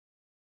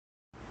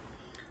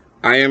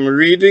I am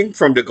reading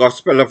from the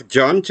Gospel of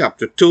John,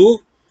 chapter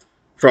 2,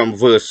 from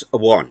verse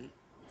 1.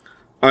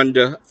 On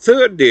the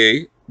third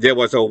day, there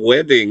was a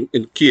wedding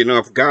in Cana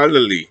of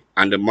Galilee,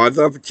 and the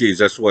mother of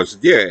Jesus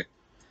was there.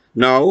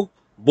 Now,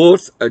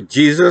 both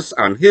Jesus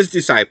and his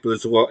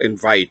disciples were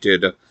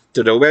invited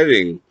to the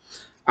wedding.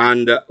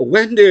 And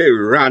when they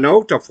ran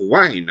out of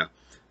wine,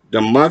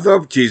 the mother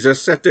of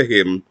Jesus said to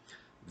him,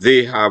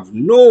 "They have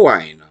no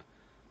wine."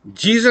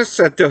 Jesus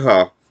said to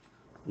her,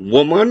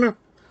 "Woman,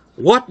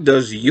 what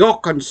does your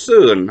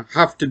concern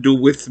have to do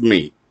with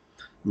me?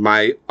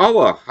 My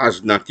hour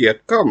has not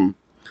yet come."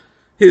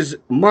 His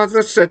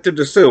mother said to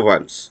the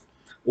servants,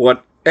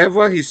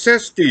 "Whatever he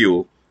says to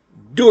you,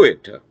 do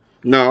it."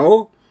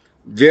 Now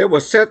there were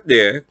set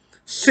there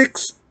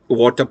 6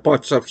 water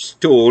pots of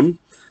stone,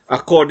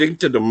 according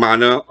to the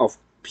manner of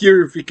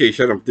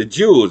purification of the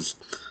Jews,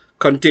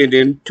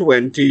 containing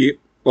 20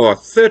 or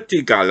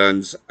 30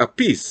 gallons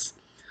apiece.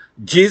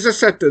 Jesus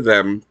said to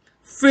them,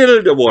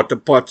 "Fill the water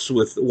pots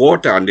with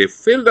water," and they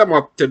filled them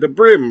up to the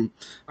brim.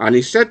 And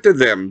he said to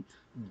them,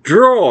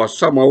 "Draw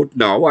some out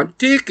now and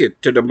take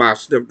it to the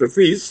master of the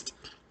feast."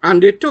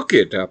 And they took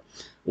it.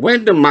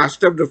 When the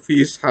master of the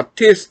feast had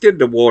tasted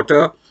the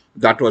water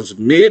that was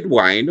made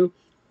wine,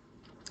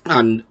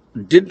 and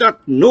did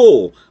not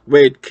know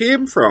where it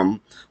came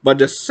from, but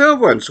the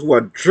servants who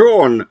had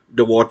drawn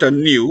the water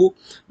knew,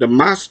 the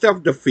master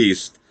of the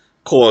feast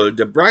called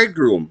the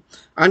bridegroom.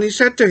 And he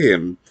said to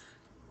him,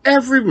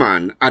 "Every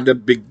man at the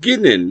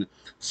beginning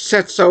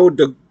sets out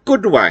the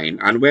good wine,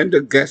 and when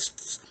the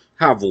guests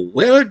have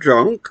well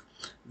drunk,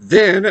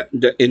 then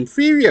the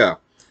inferior.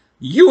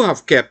 You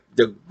have kept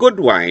the good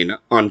wine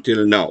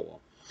until now."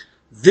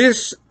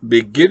 This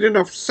beginning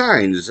of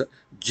signs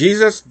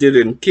Jesus did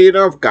in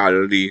Cana of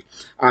Galilee,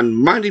 and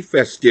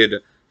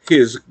manifested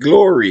his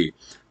glory,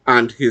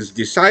 and his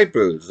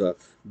disciples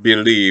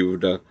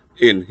believed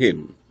in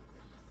him.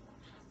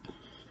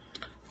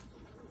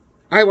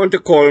 I want to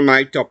call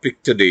my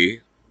topic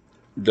today,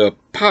 the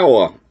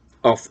power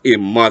of a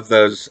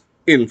mother's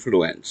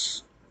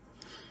influence.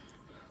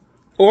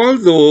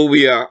 Although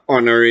we are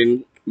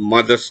honoring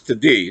mothers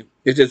today,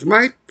 it is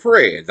my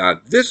prayer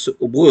that this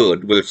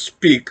word will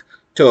speak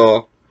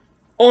to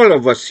all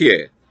of us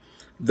here,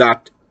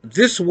 that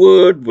this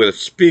word will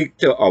speak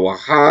to our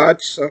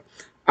hearts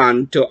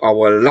and to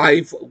our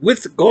life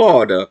with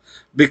God,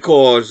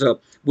 because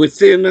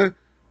within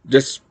the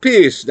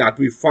space that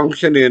we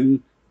function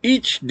in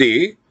each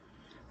day,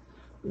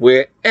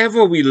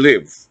 wherever we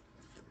live,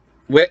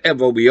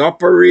 wherever we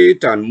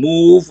operate and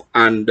move,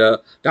 and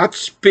that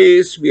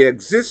space we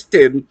exist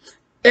in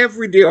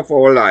every day of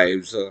our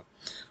lives,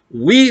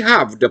 we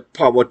have the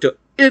power to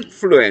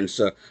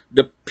influence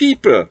the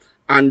people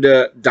and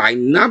the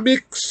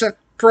dynamics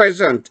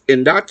present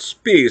in that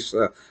space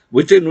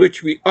within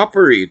which we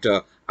operate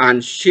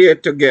and share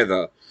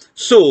together.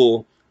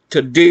 So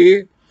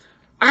today,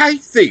 I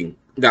think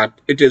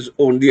that it is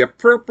only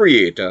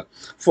appropriate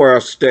for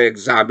us to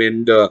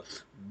examine the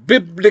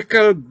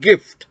biblical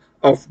gift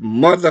of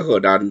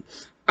motherhood. And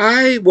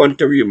I want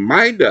to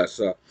remind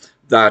us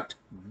that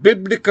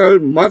biblical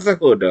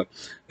motherhood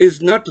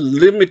is not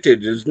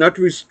limited, is not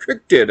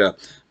restricted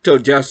to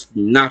just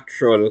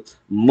natural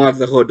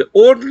motherhood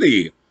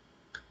only.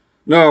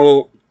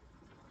 Now,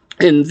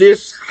 in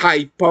this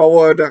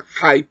high-powered,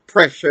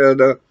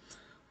 high-pressured,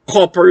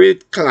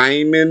 corporate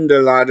climbing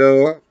the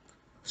ladder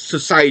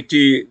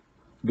society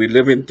we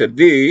live in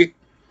today,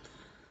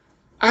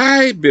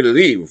 I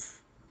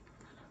believe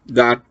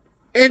that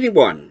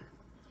anyone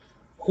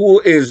who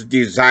is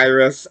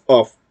desirous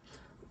of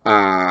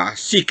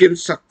seeking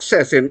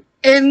success in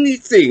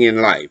anything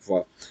in life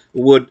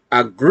would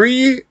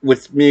agree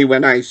with me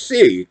when I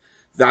say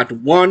that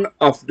one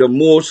of the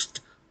most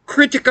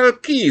critical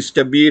keys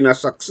to being a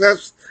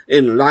success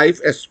in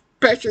life,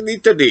 especially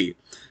today,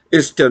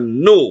 is to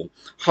know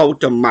how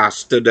to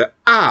master the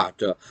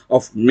art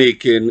of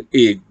making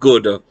a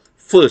good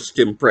first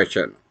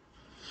impression.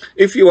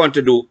 If you want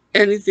to do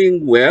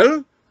anything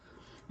well,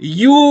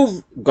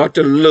 you've got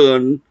to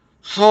learn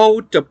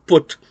how to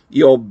put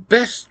your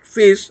best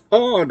face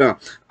on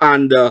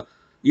and,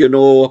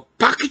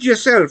 package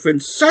yourself in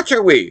such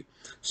a way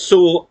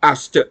so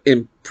as to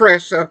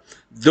impress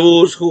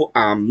those who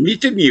are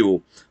meeting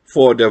you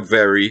for the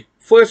very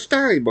first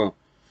time.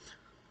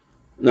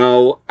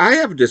 Now, I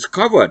have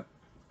discovered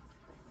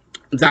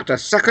that a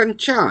second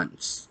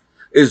chance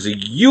is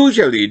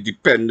usually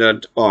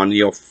dependent on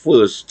your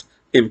first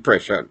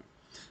impression.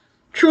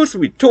 Truth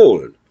be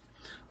told,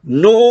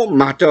 no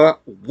matter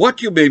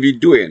what you may be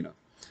doing,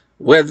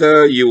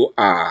 whether you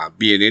are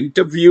being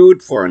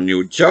interviewed for a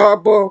new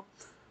job,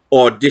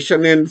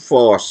 auditioning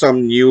for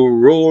some new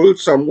role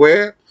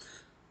somewhere,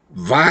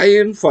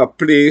 vying for a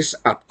place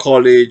at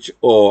college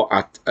or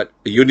at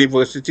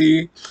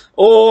university,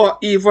 or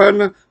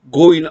even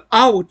going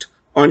out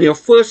on your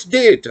first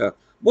date,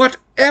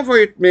 whatever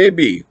it may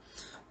be,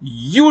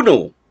 you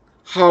know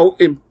how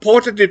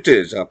important it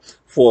is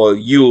for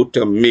you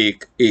to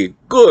make a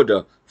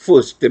good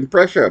first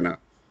impression.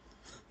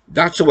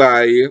 That's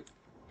why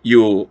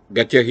you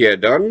get your hair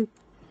done.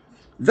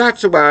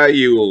 That's why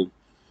you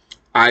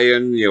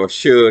iron your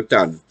shirt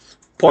and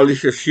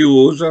polish your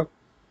shoes.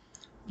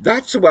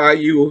 That's why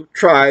you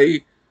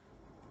try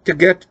to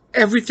get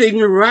everything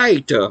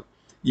right.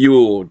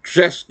 You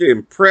dress to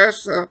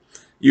impress.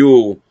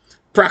 You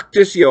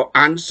practice your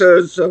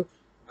answers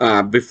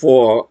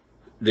before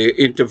the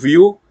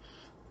interview.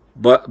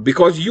 But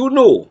because you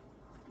know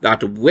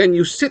that when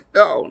you sit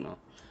down,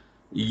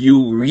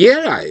 you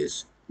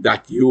realize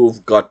that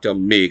you've got to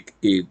make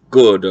a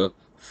good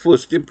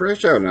first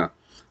impression.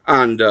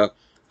 And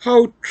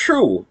how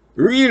true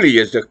really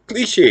is the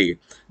cliche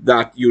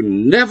that you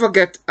never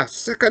get a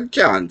second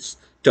chance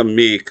to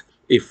make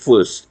a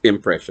first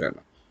impression.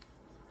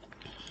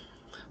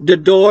 The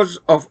doors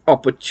of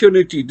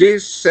opportunity, they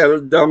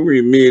seldom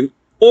remain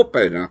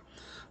open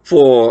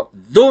for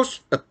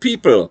those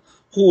people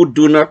who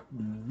do not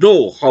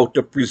know how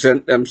to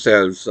present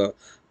themselves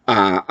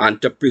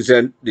and to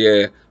present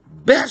their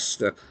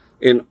best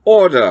in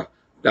order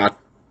that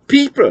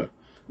people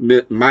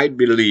might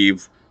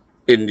believe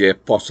in their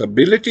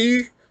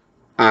possibility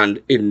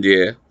and in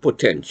their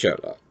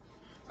potential.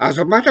 As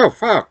a matter of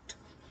fact,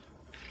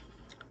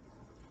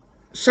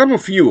 some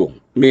of you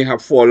may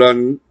have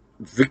fallen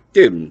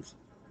victims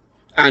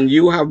and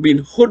you have been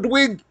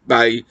hoodwinked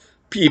by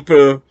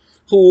people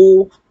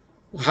who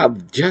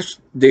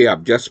they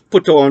have just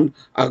put on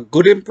a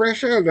good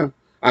impression,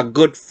 a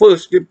good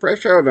first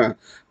impression,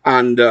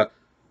 and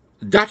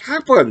that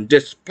happened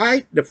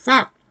despite the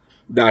fact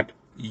that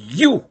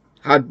you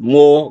had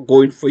more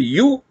going for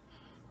you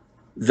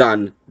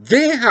than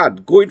they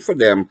had going for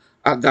them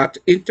at that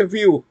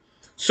interview.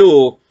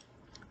 So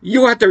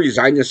you had to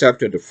resign yourself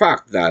to the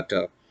fact that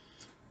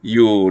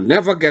you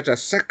never get a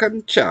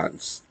second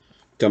chance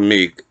to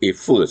make a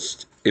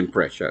first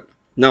impression.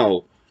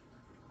 Now,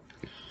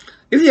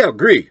 if you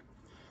agree,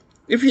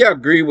 if you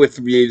agree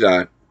with me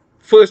that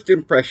first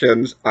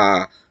impressions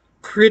are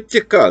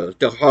critical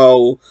to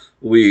how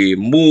we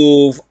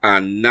move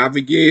and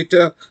navigate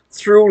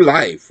through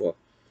life,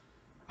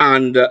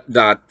 and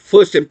that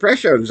first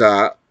impressions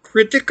are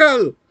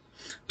critical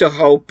to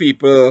how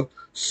people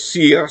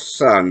see us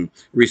and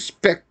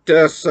respect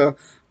us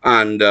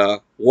and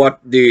what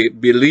they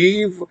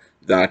believe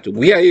that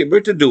we are able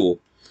to do,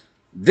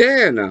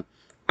 then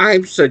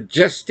I'm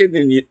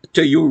suggesting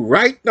to you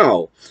right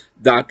now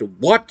that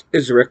what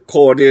is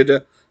recorded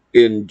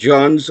in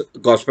John's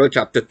Gospel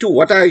chapter 2,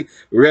 what I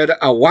read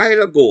a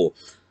while ago,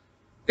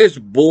 is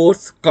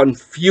both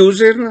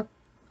confusing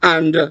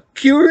and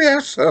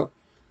curious.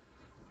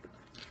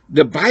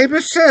 The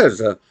Bible says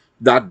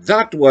that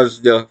that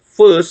was the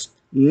first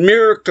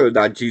miracle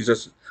that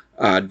Jesus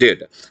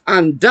did.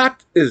 And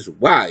that is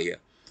why,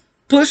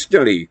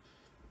 personally,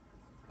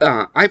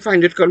 I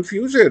find it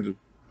confusing.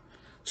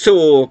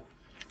 So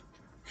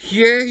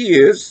here he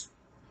is,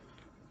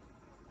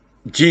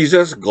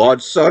 Jesus,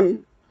 God's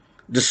Son,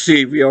 the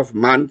Savior of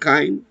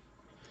mankind.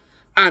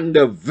 And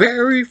the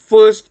very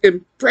first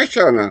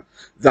impression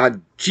that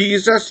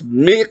Jesus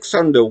makes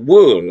on the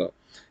world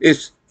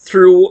is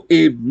through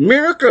a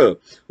miracle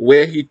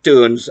where he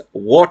turns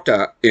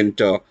water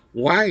into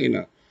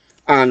wine.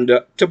 And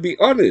to be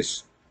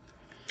honest,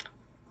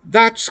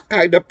 that's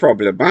kind of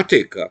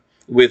problematic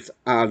with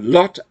a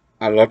lot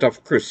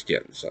of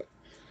Christians.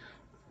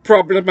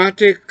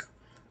 Problematic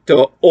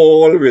to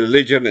all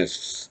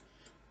religionists,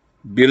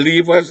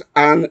 believers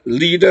and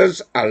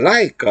leaders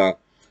alike,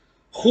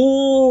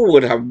 who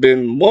would have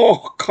been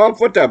more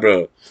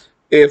comfortable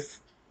if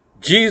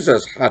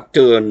Jesus had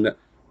turned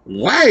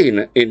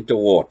wine into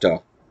water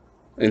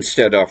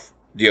instead of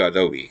the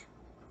other way.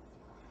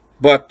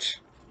 But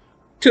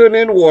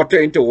turning water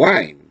into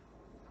wine,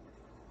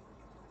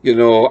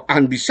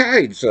 and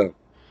besides,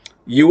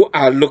 you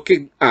are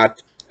looking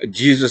at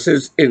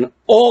Jesus's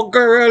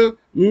inaugural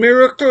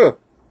miracle.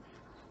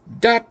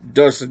 That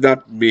does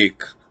not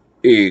make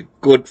a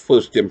good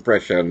first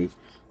impression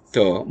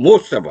to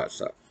most of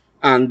us.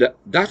 And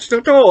that's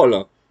not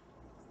all.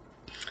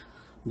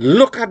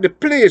 Look at the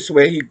place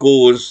where he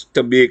goes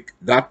to make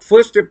that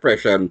first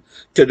impression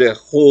to the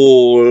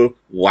whole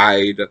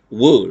wide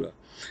world.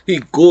 He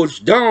goes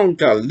down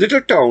to a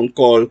little town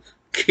called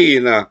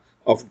Cana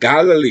of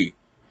Galilee.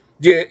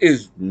 There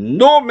is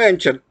no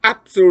mention,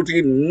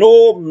 absolutely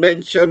no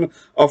mention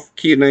of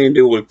Cana in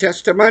the Old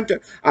Testament,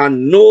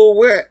 and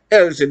nowhere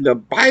else in the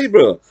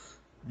Bible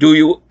do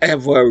you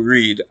ever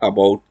read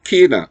about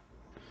Cana.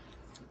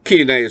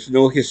 Cana is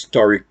no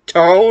historic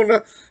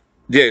town.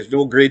 There is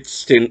no great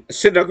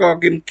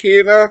synagogue in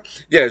Cana.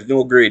 There is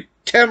no great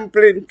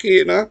temple in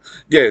Cana.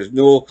 There is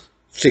no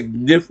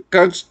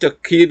significance to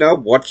Cana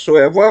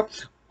whatsoever.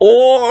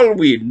 All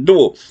we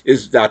know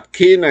is that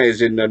Cana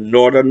is in the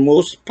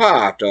northernmost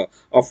part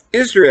of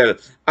Israel,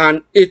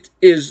 and it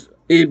is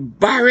a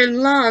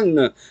barren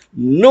land.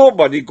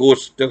 Nobody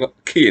goes to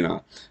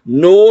Cana.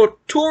 No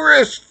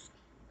tourists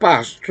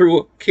pass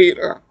through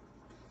Cana.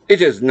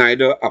 It is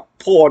neither a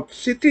port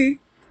city,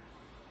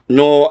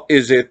 nor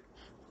is it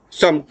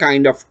some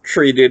kind of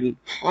trading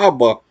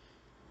harbor.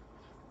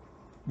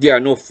 There are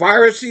no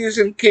Pharisees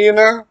in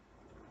Cana.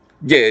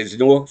 There is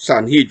no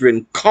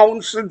Sanhedrin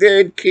council there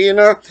in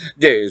Cana.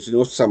 There is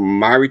no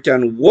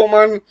Samaritan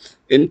woman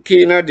in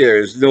Cana. There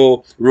is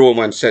no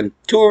Roman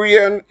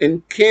centurion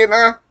in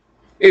Cana.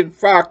 In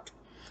fact,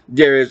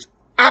 there is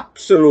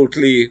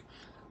absolutely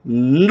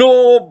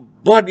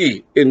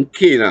nobody in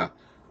Cana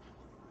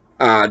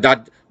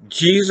that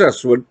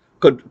Jesus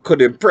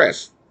could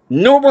impress.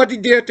 Nobody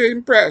there to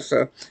impress.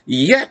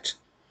 Yet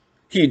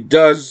he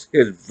does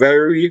his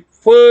very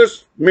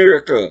first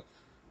miracle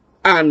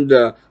and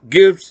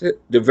gives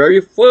the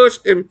very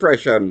first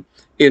impression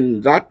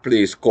in that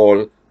place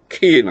called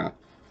Cana.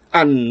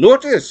 And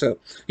notice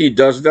he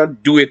does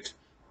not do it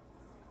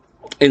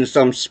in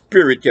some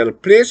spiritual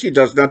place. He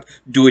does not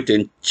do it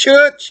in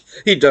church.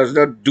 He does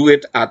not do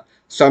it at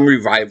some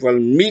revival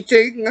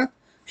meeting.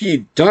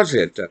 He does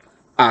it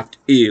at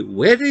a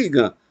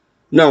wedding.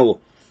 Now,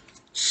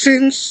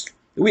 since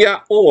we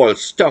are all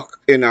stuck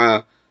in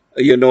a,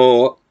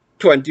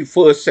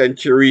 21st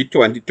century,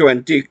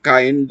 2020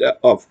 kind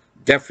of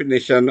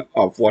definition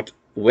of what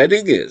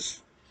wedding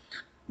is,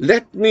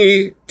 let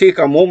me take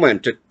a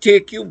moment to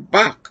take you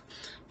back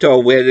to a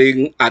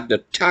wedding at the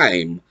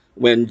time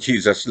when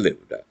Jesus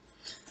lived.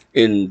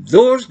 In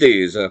those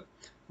days,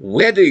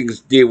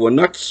 weddings, they were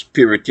not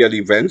spiritual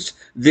events,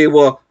 they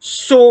were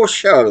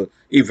social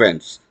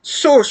events.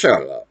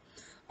 Social.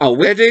 A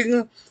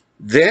wedding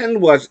then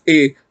was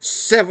a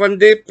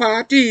 7-day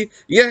party.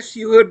 Yes,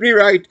 you heard me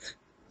right.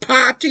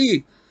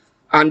 Party.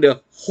 And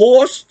the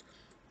host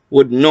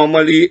would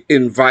normally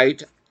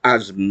invite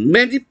as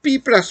many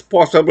people as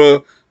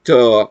possible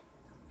to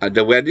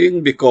the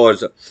wedding,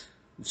 because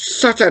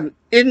such an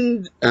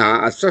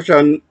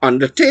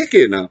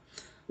undertaking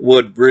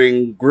would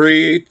bring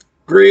great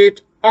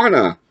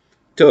honor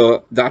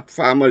to that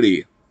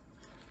family.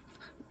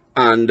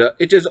 And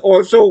it is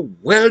also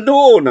well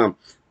known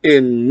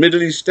in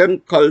Middle Eastern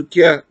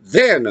culture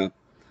then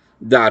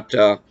that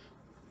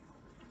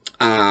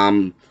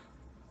um,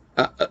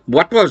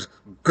 what was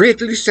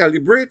greatly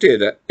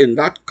celebrated in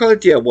that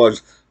culture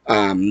was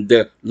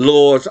the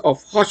laws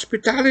of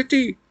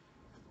hospitality.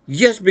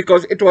 Yes,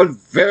 because it was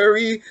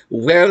very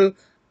well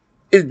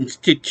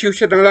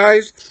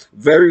institutionalized,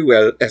 very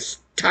well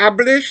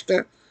established.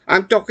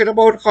 I'm talking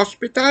about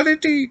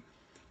hospitality.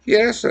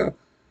 Yes.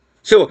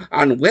 So,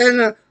 and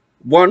when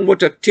one were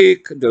to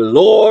take the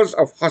laws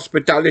of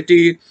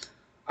hospitality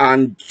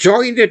and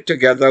join it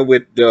together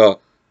with the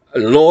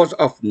laws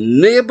of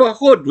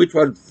neighborhood, which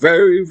was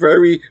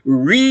very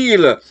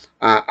real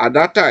at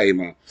that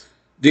time,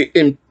 the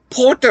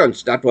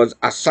importance that was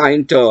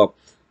assigned to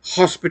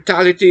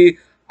hospitality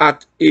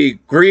at a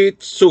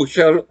great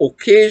social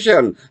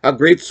occasion, a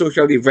great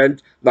social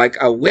event like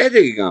a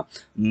wedding,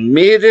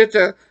 made it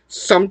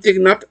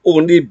something not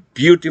only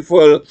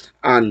beautiful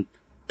and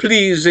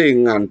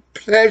pleasing and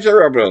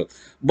pleasurable,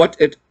 but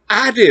it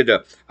added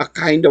a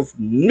kind of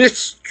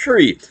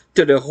mystery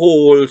to the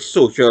whole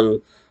social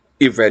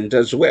event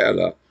as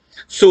well.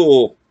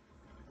 So,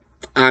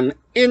 an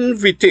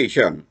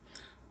invitation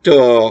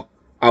to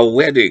a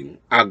wedding,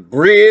 a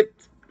great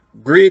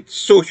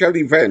social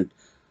event,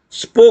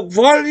 spoke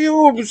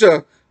volumes,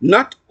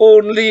 not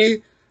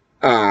only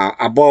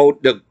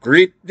about the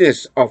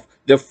greatness of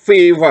the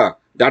favor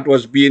that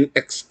was being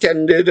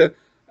extended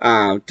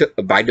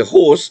by the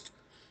host,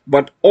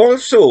 but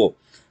also,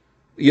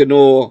 you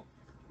know,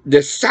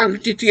 the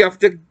sanctity of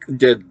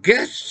the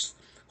guests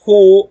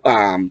who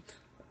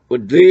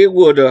they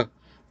would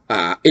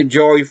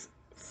enjoy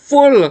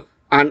full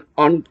and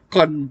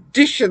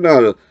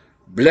unconditional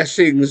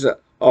blessings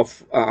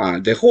of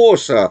the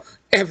host,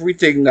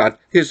 everything that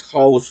his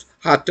house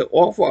had to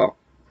offer.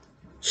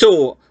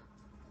 So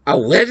a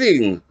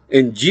wedding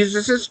in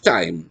Jesus'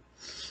 time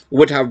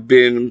would have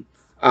been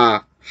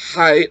a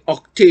high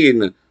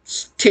octane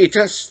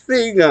status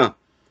thing,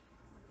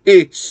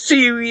 a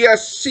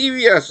serious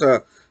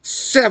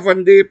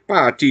 7-day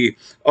party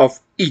of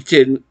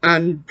eating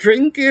and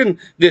drinking.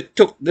 They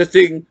took the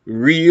thing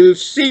real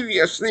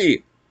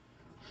seriously.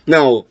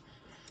 Now,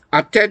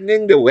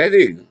 attending the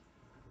wedding,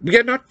 we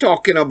are not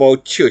talking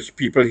about church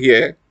people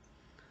here.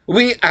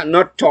 We are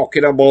not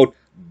talking about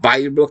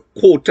Bible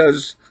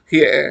quoters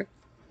here.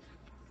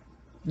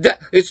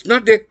 It's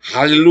not the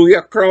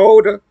hallelujah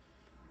crowd.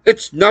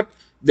 It's not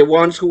the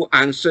ones who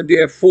answer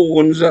their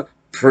phones,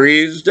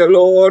 praise the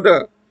Lord.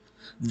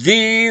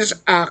 These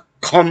are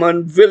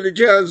common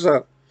villagers.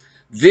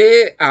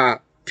 They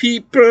are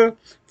people,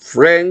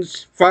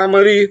 friends,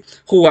 family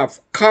who have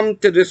come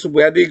to this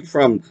wedding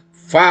from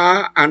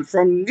far and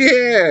from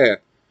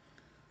near.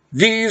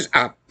 These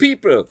are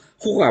people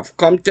who have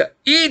come to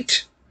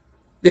eat.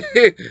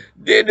 They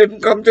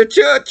didn't come to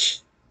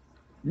church.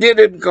 They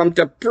didn't come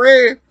to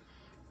pray.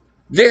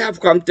 They have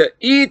come to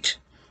eat.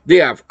 They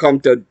have come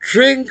to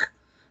drink.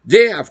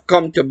 They have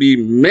come to be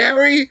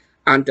merry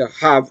and to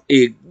have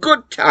a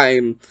good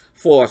time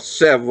for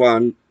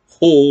 7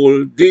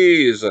 whole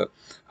days.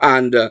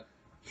 And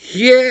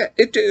here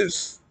it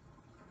is,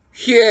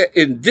 here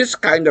in this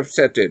kind of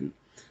setting,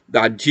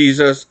 that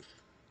Jesus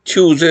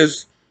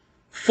chooses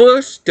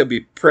first to be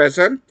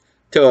present,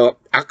 to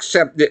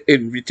accept the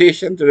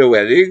invitation to the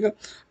wedding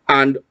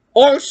and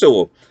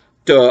also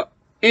to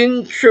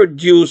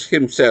introduce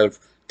himself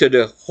to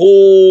the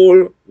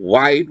whole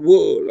wide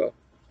world.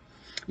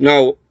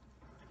 Now,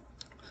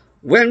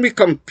 when we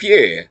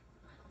compare,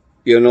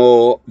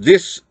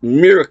 this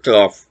miracle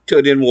of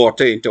turning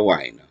water into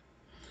wine,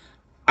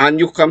 and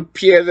you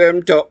compare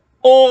them to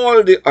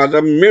all the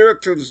other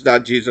miracles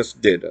that Jesus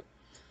did,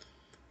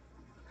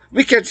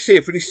 we can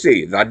safely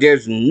say that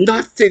there's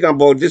nothing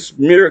about this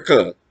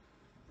miracle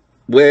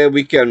where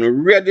we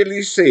can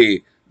readily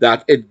say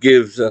that it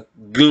gives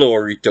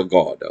glory to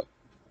God.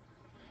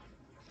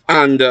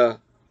 And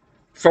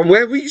from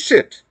where we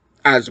sit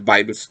as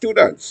Bible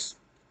students,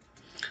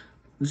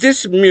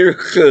 this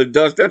miracle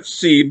does not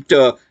seem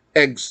to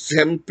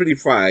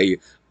exemplify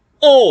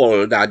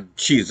all that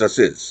Jesus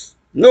is.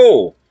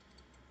 No.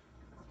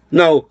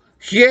 Now,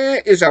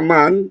 here is a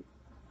man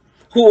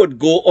who would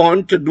go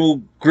on to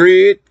do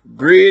great,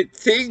 great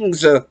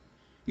things, uh,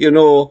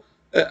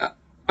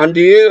 on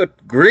the earth,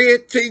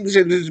 great things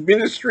in his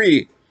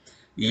ministry.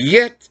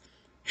 Yet,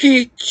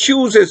 he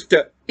chooses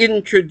to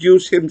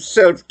introduce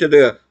himself to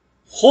the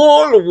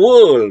whole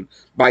world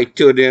by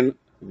turning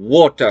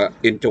water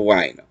into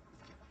wine.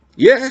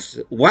 Yes,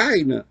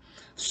 wine.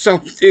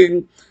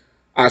 Something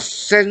as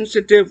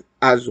sensitive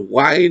as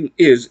wine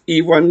is,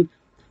 even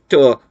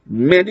to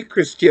many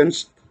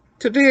Christians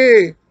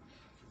today,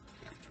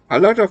 a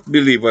lot of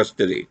believers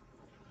today.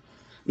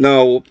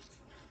 Now,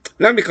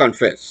 let me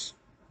confess,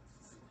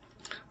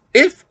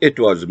 if it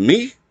was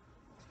me,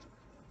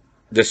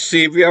 the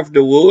Savior of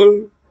the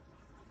world,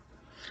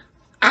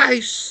 I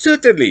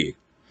certainly,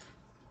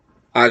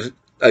 as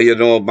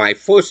my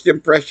first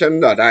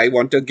impression that I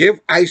want to give,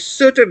 I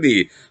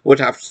certainly would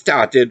have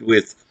started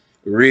with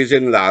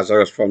raising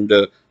Lazarus from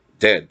the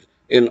dead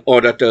in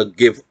order to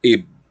give a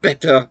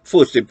better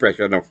first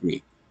impression of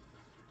me.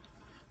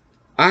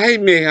 I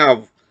may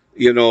have,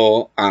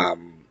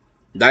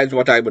 that's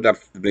what I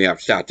may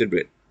have started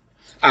with.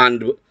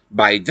 And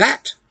by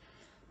that,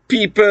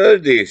 people,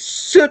 they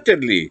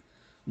certainly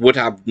would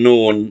have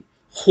known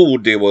who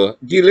they were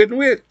dealing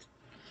with.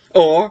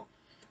 Or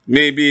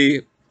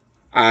maybe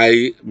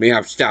I may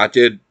have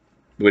started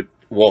with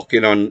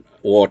walking on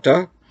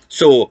water.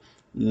 So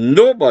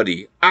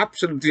nobody,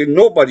 absolutely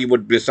nobody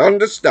would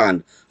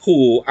misunderstand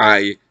who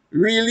I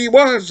really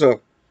was.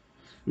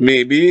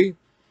 Maybe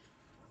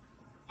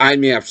I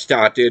may have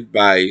started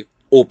by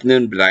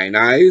opening blind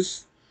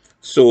eyes.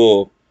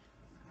 So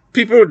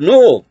people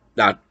know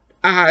that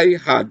I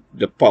had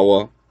the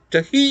power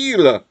to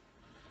heal.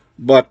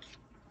 But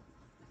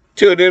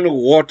turning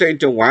water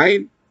into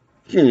wine,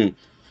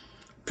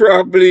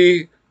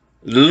 probably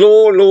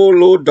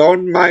low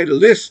down my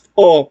list,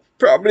 or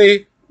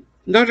probably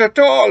not at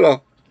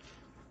all.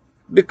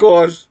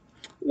 Because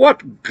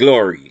what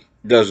glory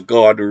does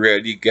God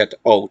really get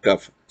out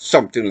of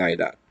something like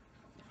that?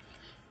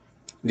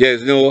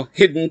 There's no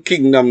hidden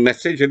kingdom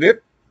message in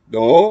it.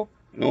 No.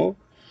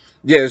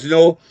 There's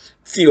no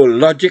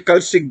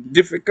theological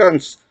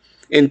significance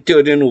in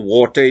turning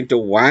water into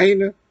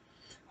wine.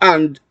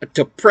 And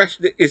to press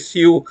the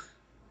issue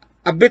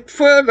a bit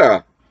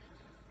further,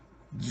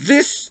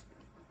 this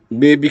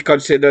may be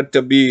considered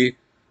to be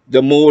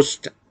the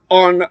most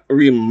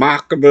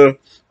unremarkable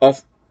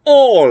of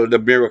all the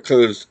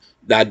miracles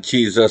that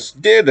Jesus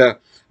did,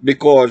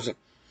 because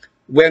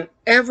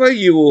whenever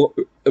you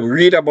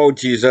read about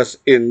Jesus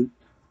in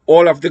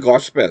all of the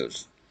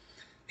Gospels,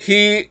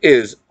 he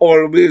is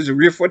always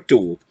referred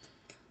to,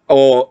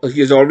 or he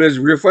is always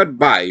referred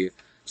by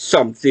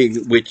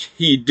something which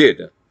he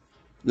did.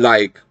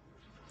 Like,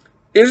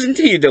 isn't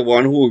he the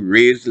one who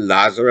raised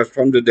Lazarus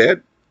from the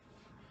dead?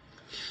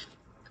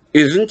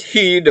 Isn't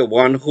he the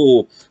one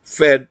who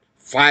fed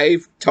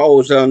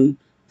 5,000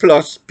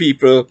 plus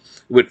people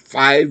with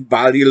 5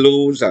 barley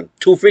loaves and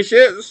 2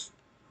 fishes?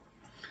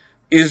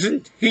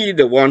 Isn't he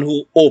the one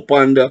who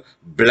opened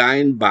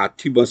blind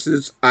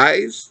Bartimaeus'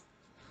 eyes?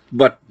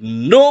 But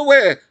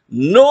nowhere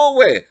in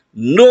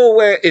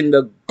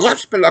the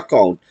gospel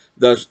account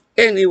does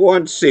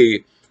anyone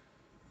say,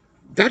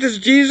 that is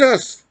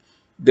Jesus,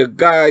 the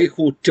guy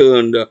who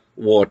turned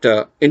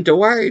water into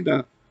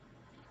wine.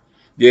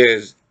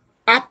 There's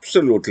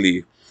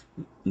absolutely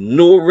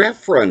no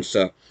reference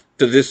to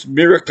this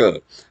miracle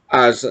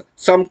as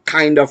some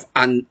kind of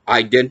an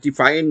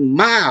identifying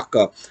mark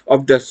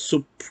of the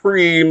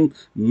supreme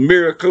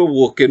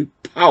miracle working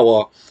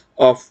power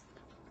of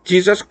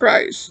Jesus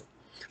Christ.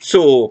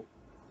 So,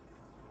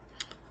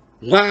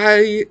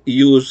 why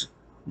use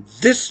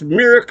this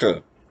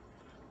miracle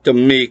to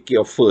make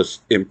your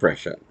first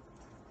impression?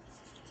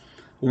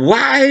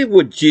 Why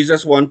would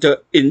Jesus want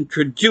to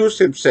introduce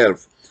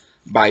himself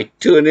by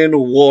turning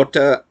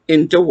water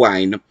into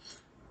wine,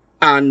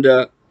 and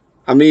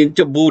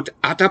to boot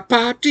at a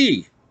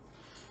party?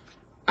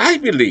 I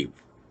believe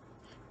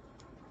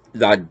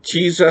that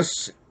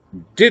Jesus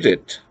did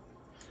it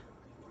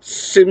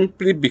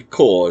simply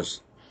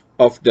because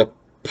of the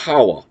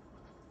power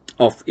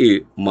of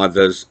a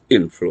mother's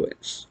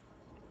influence.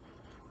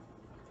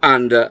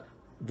 And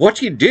what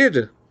he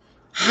did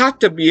had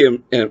to be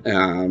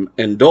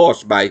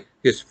endorsed by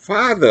his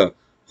Father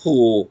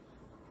who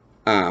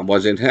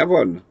was in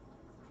heaven.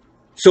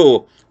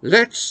 So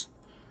let's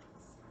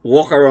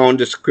walk around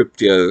the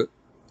scripture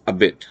a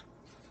bit.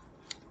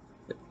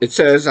 It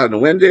says,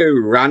 and when they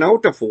ran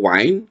out of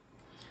wine,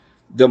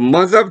 the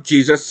mother of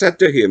Jesus said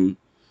to him,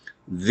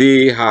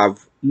 they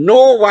have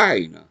no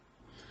wine.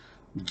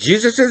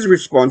 Jesus'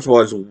 response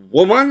was,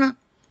 woman,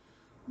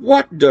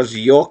 what does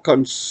your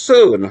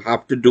concern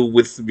have to do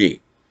with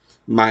me?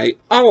 My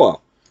hour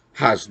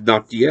has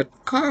not yet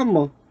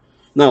come.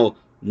 Now,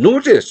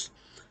 notice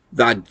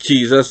that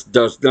Jesus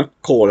does not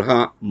call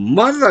her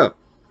mother.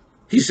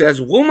 He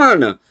says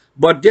woman,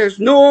 but there's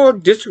no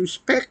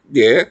disrespect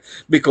there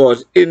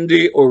because in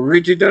the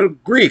original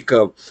Greek,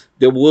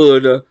 the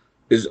word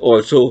is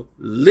also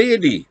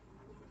lady.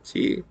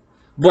 See?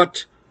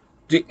 But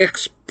the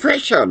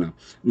expression,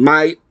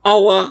 my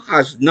hour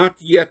has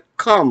not yet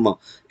come,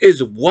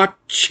 is what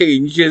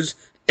changes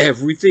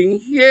everything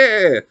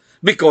here.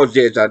 Because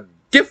there's a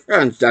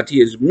difference that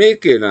he is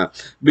making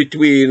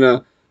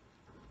between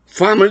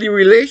family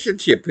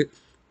relationship,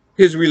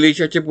 his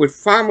relationship with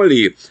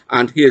family,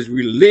 and his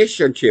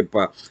relationship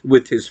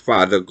with his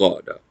Father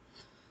God.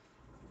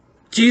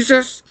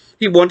 Jesus,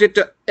 he wanted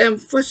to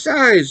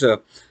emphasize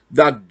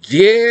that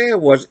there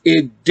was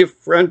a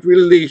different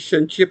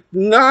relationship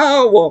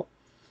now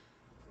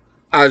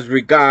as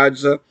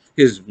regards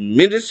his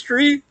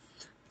ministry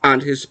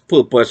and his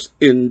purpose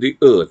in the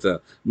earth.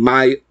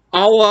 My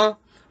hour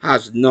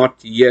has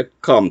not yet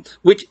come,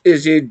 which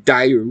is a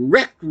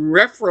direct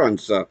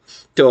reference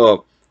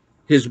to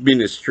his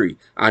ministry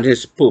and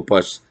his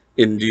purpose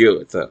in the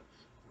earth.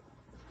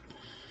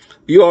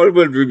 You all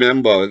will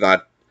remember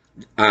that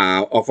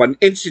of an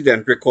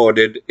incident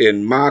recorded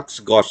in Mark's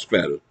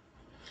Gospel,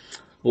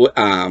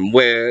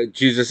 where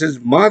Jesus'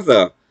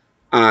 mother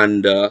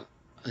and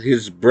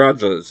his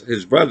brothers,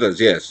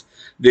 yes,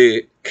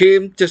 they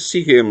came to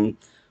see him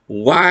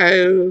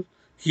while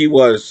he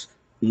was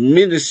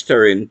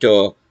ministering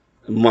to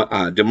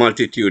the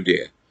multitude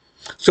there.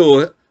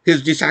 So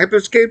his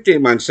disciples came to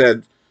him and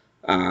said,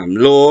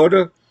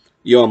 Lord,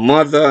 your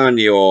mother and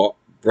your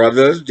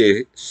brothers,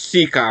 they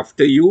seek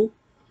after you.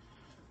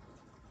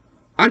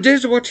 And this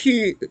is what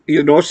he,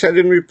 said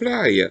in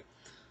reply.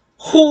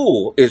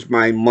 Who is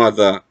my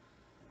mother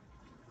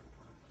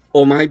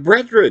or my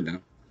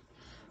brethren?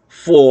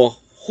 For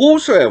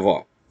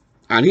whosoever,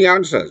 and he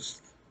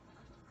answers,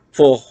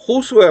 for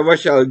whosoever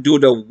shall do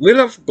the will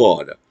of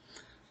God,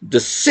 the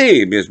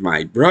same is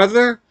my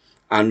brother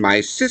and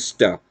my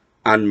sister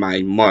and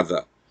my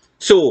mother.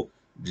 So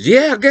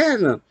there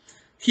again,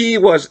 he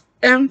was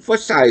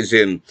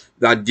emphasizing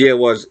that there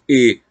was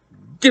a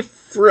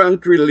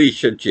different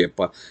relationship.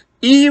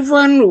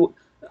 Even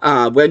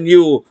when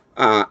you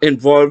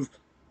involve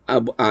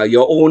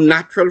your own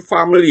natural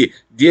family,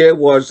 there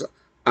was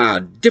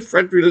a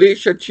different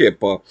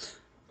relationship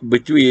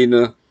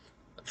between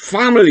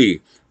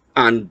family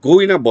and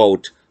going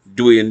about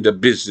doing the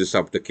business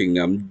of the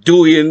kingdom,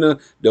 doing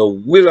the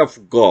will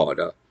of God,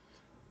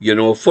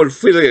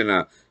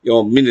 fulfilling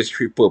your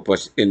ministry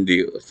purpose in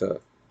the earth.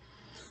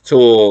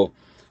 So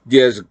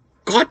there's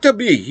got to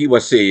be, he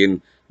was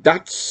saying,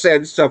 that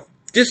sense of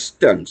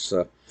distance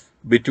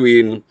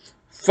between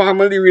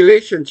family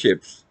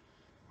relationships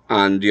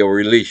and your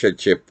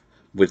relationship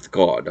with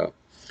God.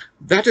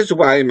 That is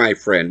why, my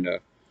friend,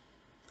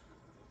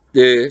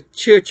 the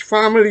church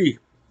family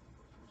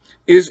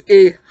is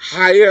a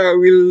higher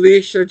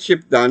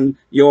relationship than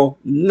your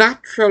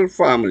natural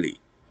family.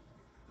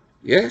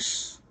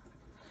 Yes,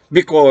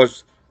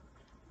 because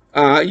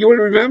you will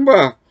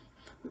remember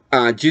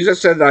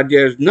Jesus said that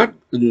there's not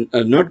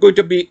going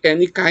to be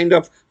any kind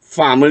of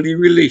family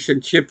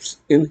relationships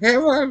in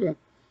heaven.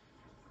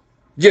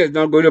 There's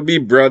not going to be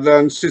brother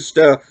and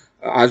sister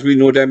as we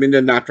know them in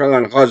the natural,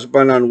 and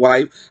husband and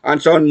wife, and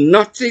so on.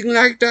 Nothing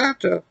like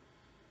that.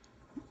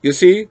 You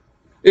see,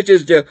 it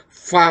is the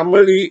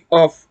family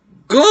of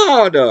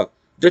God,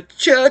 the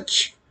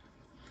church,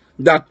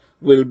 that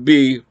will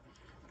be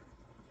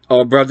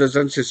our brothers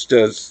and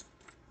sisters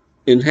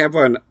in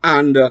heaven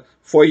and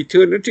for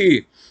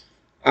eternity.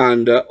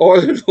 And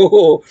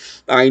although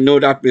I know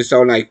that may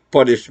sound like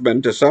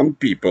punishment to some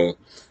people,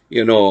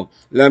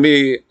 let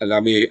me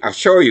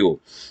assure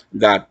you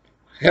that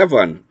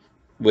heaven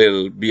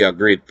will be a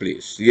great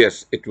place.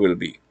 Yes, it will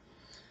be.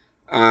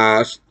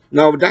 Now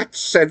that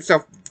sense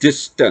of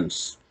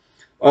distance,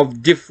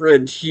 of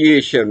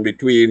differentiation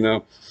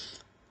between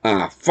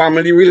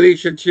family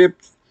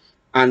relationships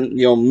and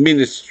your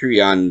ministry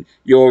and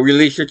your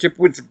relationship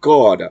with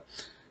God,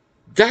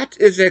 that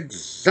is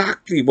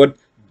exactly what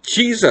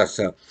Jesus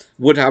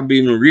would have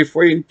been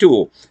referring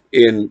to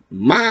in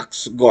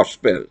Mark's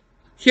Gospel.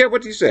 Hear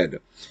what he said.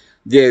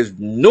 There is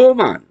no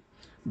man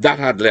that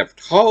had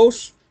left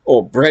house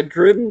or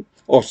brethren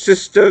or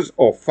sisters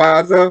or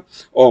father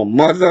or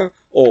mother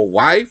or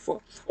wife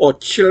or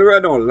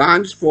children or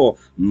lands for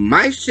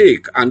my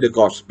sake and the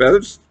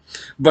Gospel's,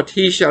 but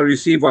he shall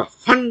receive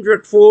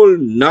 100-fold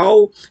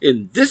now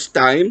in this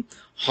time,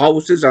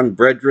 houses and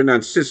brethren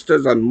and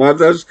sisters and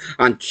mothers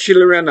and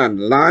children and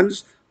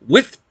lands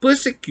with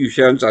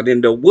persecutions, and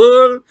in the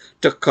world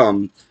to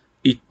come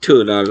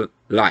eternal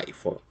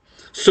life.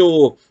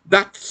 So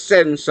that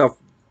sense of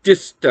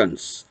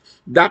distance,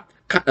 that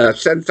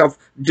sense of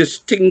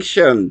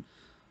distinction,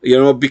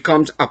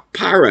 becomes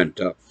apparent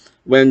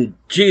when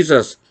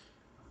Jesus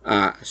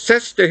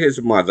says to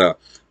his mother,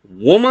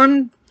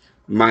 "Woman,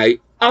 my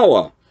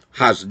hour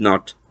has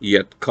not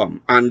yet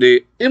come." And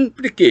the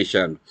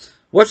implication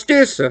was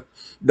this,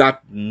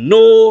 that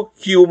no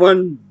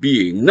human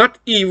being, not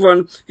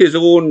even his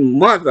own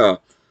mother,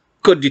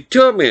 could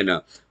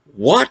determine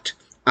what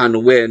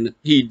and when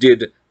he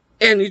did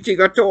anything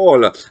at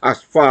all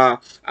as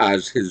far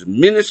as his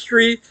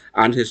ministry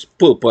and his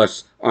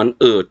purpose on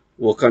earth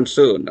were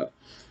concerned.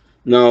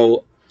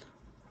 Now,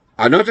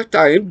 another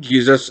time,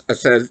 Jesus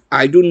says,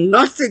 "I do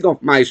nothing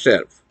of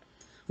myself.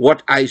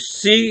 What I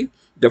see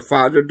the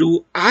Father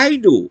do, I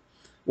do.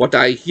 What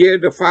I hear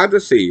the Father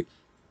say,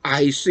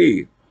 I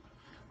say."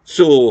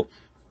 So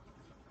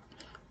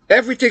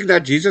everything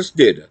that Jesus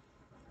did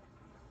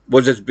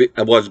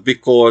was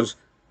because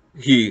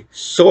he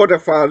saw the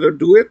Father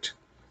do it,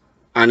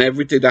 and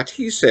everything that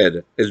he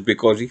said is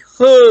because he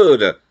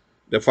heard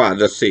the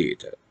Father say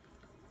it.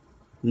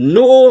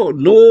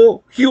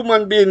 No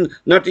human being,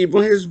 not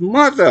even his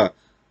mother,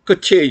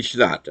 could change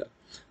that.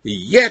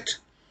 Yet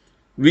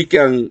we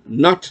can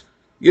not,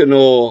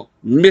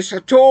 miss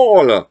at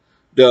all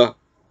the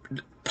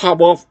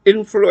power of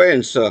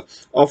influence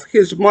of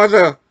his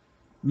mother,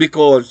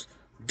 because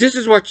this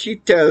is what she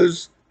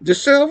tells the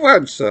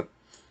servants.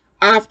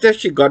 After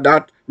she got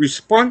that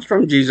response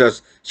from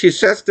Jesus, she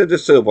says to the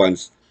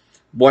servants,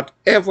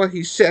 "Whatever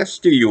he says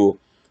to you,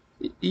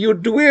 you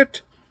do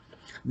it."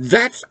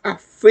 That's a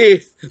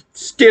faith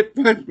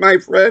statement, my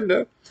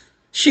friend.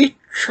 She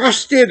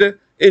trusted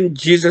in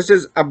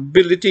Jesus'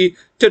 ability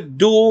to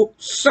do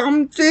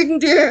something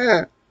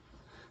there.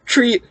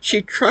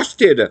 She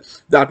trusted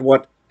that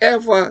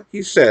whatever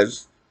he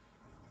says,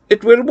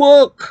 it will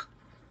work.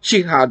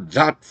 She had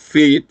that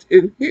faith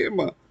in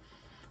him.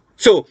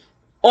 So,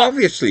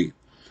 obviously,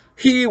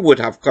 he would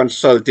have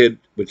consulted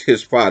with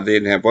his Father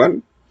in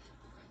heaven,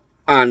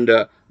 and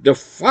the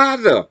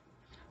Father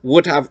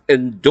would have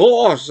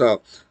endorsed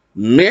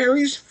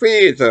Mary's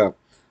faith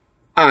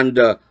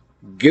and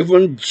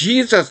given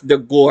Jesus the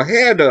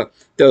go-ahead,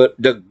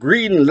 the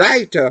green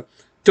light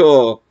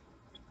to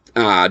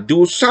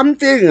do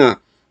something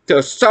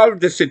to solve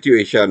the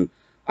situation,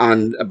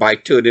 and by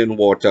turning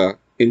water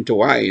into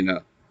wine,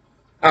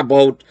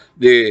 about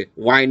the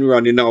wine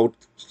running out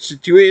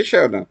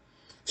situation.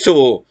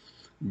 So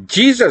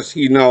Jesus,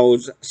 he now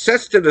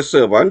says to the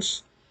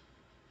servants,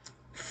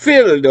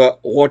 "Fill the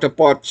water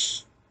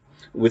pots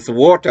with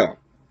water."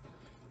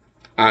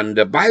 And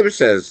the Bible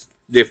says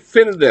they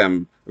fill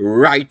them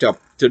right up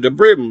to the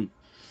brim.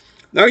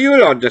 Now you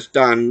will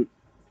understand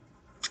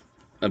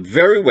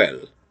very well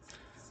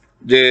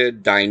the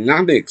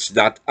dynamics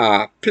that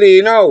are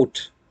playing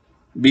out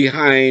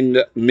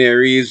behind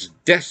Mary's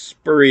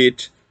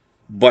desperate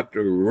but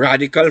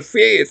radical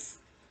faith,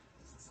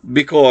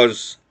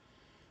 because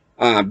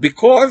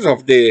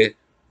of the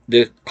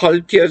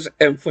culture's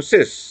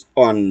emphasis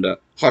on the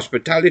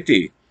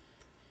hospitality.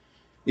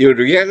 You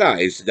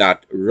realize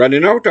that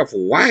running out of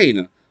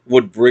wine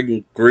would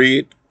bring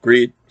great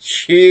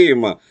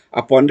shame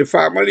upon the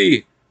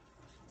family,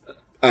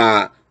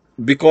 uh,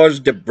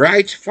 because the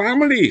bride's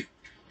family,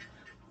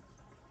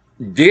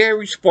 their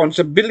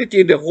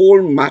responsibility in the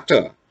whole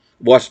matter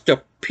was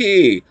to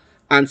pay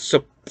and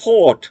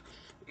support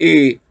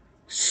a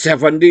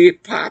 7-day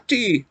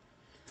party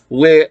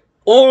where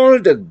all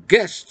the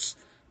guests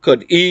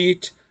could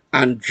eat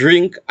and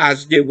drink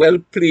as they well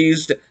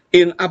pleased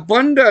in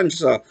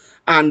abundance.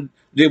 And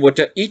they were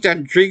to eat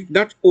and drink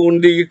not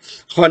only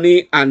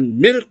honey and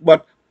milk,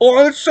 but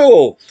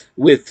also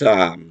with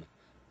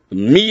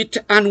meat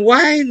and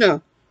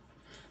wine.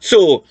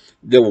 So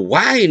the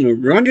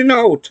wine running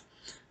out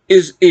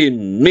is a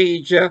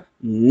major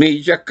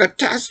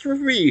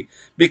catastrophe,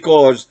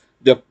 because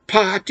the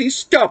party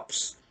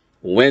stops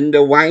when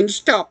the wine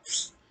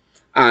stops.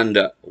 And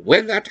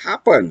when that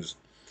happens,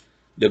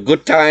 the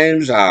good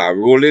times are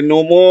rolling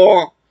no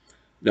more,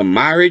 the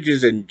marriage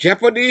is in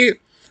jeopardy,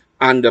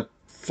 and the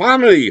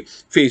family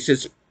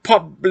faces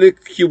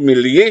public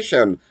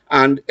humiliation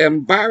and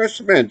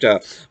embarrassment.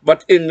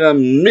 But in the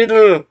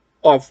middle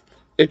of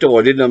it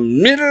all, in the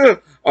middle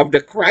of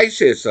the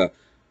crisis,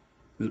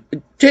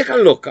 take a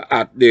look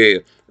at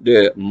the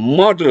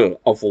model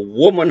of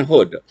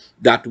womanhood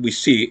that we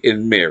see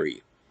in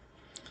Mary.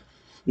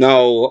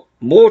 Now,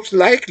 most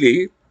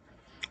likely,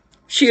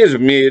 she is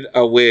made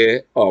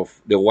aware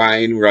of the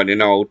wine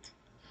running out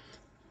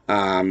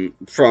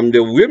from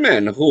the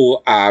women who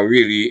are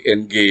really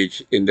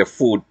engaged in the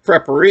food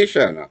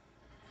preparation.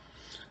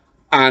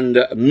 And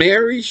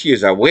Mary, she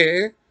is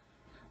aware,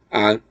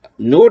 and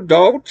no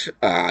doubt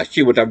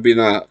she would have been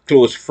a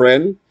close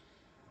friend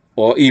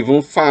or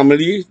even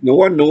family. No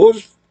one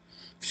knows.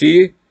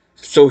 See,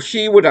 so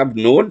she would have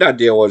known that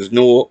there was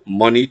no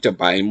money to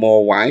buy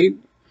more wine,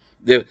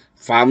 The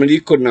family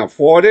couldn't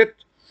afford it,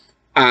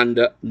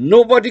 and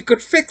nobody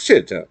could fix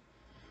it.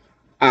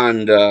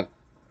 And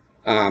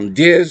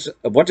there's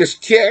what is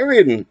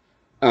scaring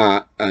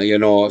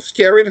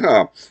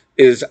her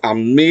is a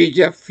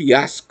major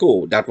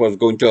fiasco that was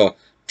going to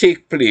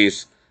take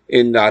place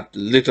in that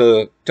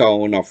little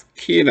town of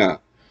Cana.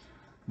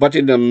 But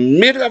in the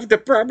middle of the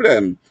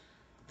problem,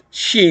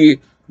 she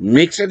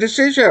makes a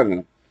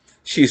decision.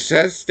 She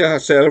says to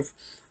herself,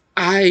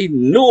 I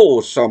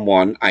know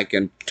someone I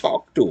can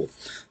talk to,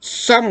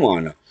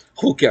 someone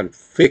who can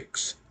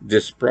fix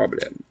this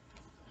problem.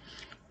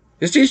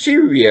 You see, she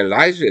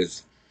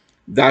realizes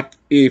that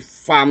a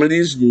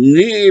family's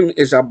name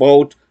is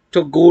about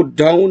to go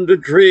down the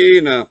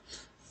drain.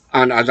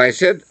 And as I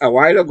said a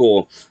while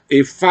ago,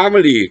 a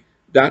family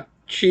that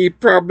she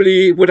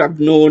probably would have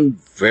known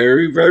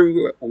very,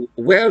 very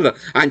well.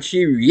 And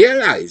she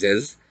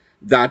realizes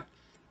that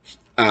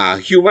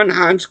human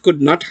hands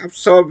could not have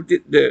solved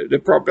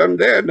the problem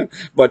then.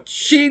 But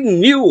she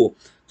knew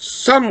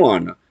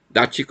someone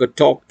that she could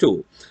talk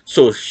to.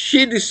 So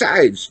she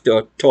decides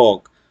to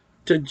talk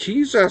to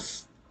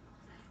Jesus.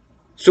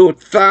 So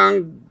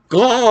thank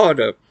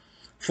God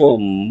for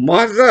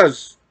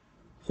mothers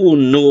who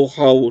know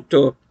how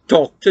to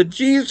talk to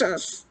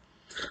Jesus.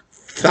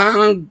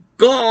 Thank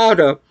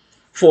God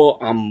for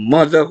a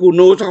mother who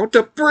knows how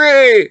to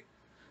pray.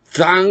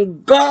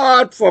 Thank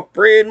God for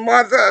praying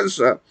mothers.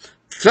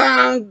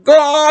 Thank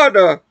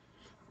God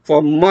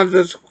for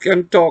mothers who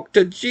can talk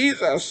to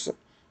Jesus.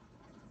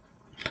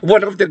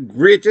 One of the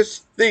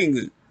greatest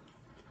things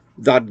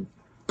that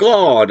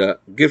God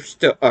gives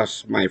to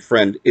us, my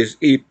friend, is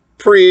a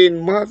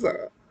praying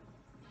mother.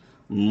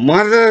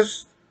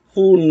 Mothers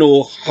who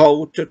know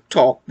how to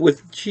talk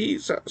with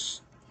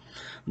Jesus.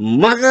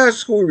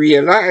 Mothers who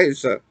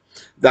realize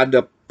that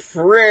the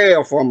prayer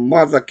of a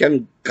mother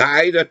can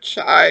guide a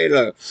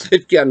child.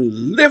 It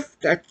can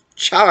lift a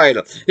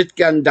child. It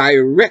can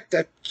direct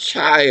a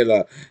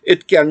child.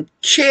 It can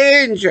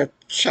change a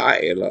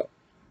child.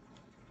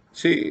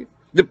 See,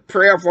 the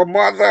prayer of a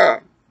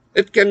mother,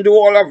 it can do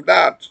all of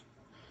that.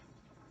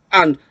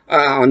 And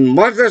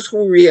mothers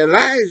who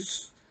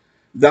realize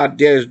that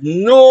there's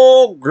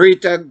no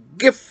greater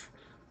gift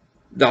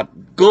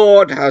that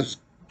God has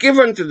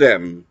given to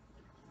them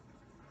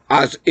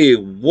as a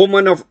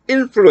woman of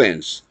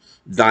influence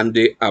than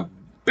the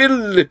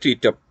ability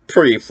to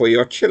pray for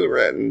your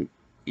children.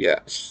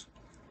 Yes.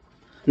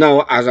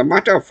 Now, as a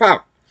matter of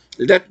fact,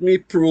 let me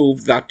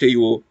prove that to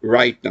you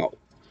right now.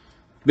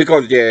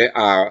 Because there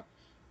are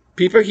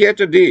people here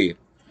today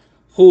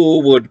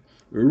who would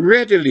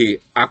readily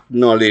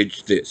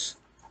acknowledge this.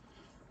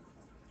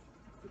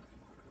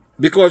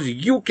 Because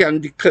you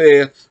can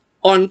declare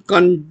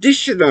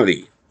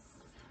unconditionally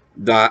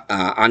that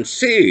and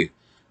say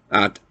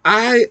that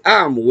I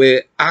am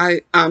where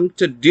I am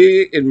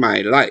today in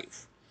my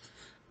life.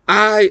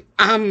 I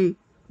am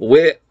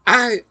where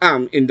I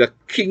am in the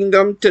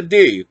kingdom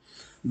today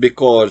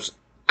because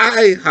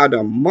I had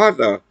a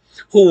mother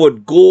who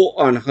would go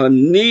on her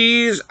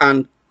knees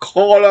and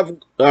call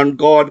on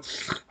God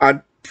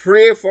and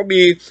pray for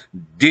me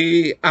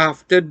day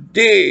after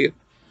day.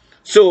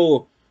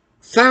 So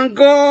thank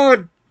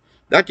God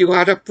that you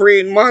had a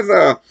praying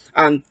mother,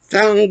 and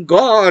thank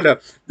God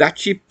that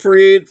she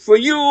prayed for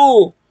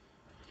you.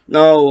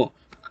 Now,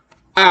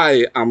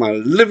 I am a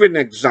living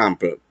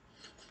example,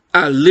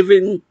 a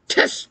living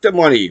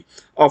testimony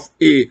of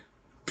a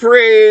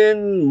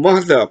praying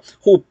mother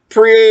who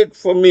prayed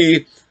for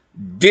me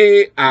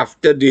day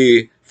after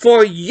day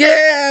for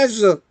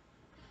years.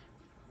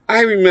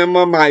 I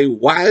remember my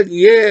wild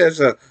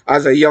years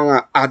as a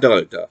young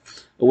adult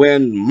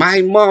when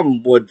my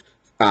mom would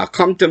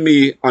come to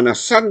me on a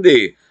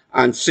Sunday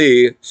and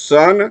say,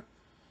 son,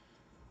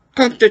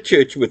 come to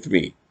church with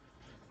me.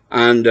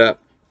 And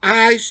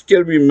I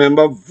still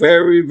remember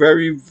very,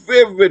 very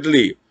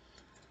vividly,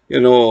 you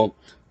know,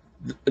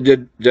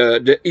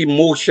 the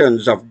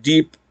emotions of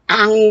deep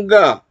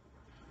anger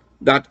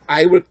that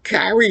I will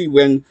carry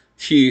when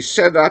she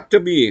said that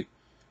to me,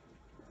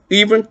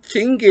 even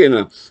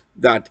thinking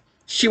that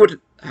she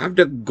would have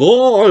the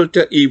gall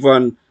to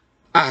even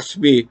ask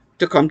me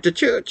to come to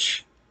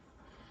church.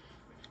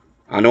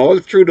 And all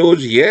through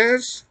those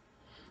years,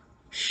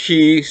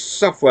 she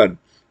suffered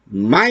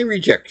my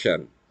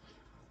rejection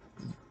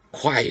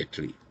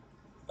quietly,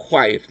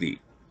 quietly.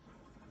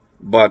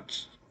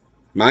 But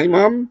my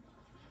mom,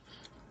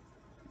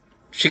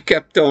 she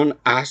kept on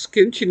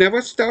asking. She never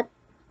stopped.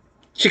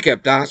 She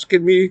kept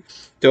asking me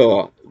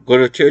to go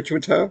to church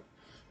with her.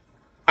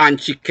 And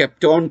she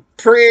kept on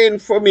praying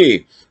for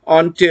me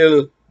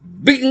until,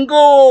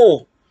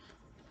 bingo,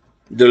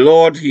 the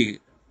Lord, he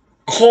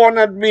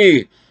cornered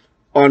me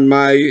on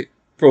my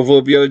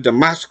proverbial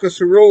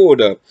Damascus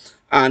road,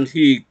 and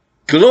he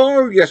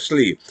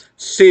gloriously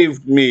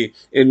saved me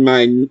in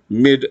my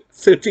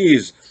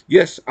mid-30s.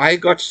 Yes, I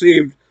got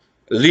saved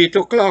late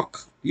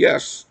o'clock,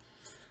 yes.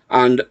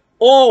 And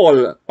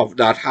all of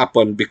that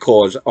happened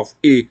because of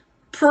a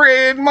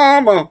praying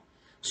mama.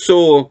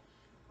 So,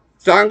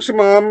 thanks,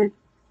 Mom.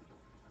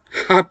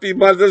 Happy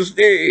Mother's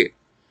Day.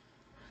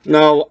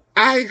 Now,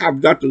 I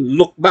have not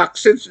looked back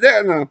since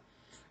then.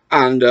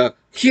 And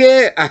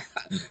here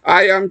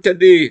I am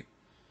today,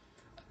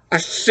 a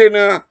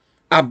sinner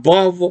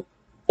above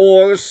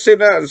all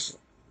sinners.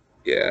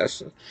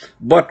 Yes.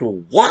 But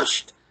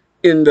washed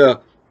in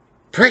the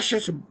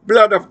precious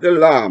blood of the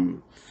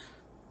Lamb,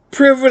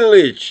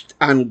 privileged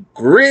and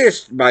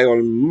graced by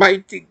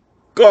Almighty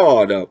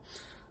God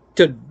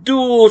to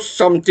do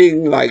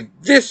something like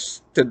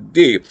this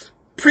today,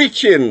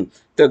 preaching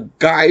to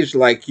guys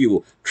like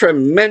you,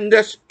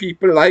 tremendous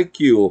people like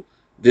you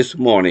this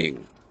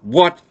morning.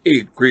 What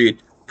a great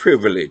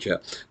privilege.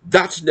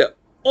 That's the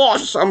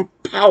awesome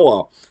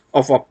power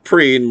of a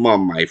praying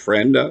mom, my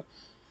friend.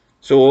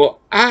 So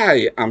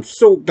I am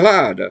so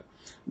glad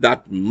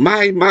that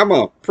my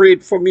mama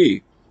prayed for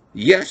me.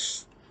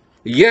 Yes,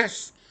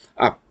 yes,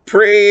 a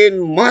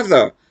praying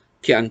mother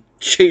can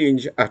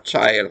change a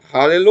child.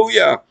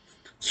 Hallelujah.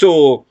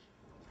 So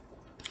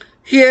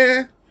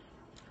here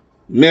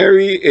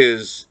Mary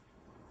is,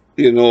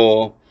 you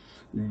know,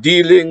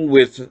 dealing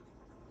with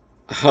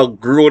her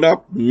grown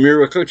up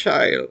miracle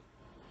child.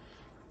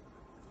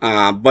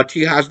 But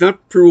he has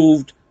not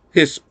proved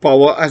his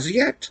power as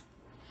yet.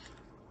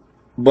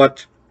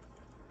 But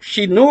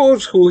she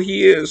knows who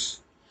he is.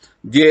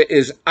 There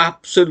is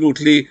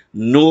absolutely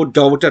no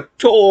doubt at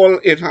all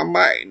in her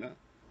mind.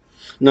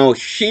 Now,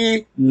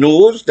 she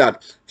knows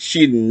that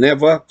she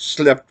never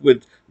slept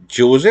with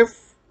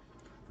Joseph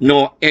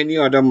nor any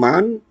other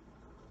man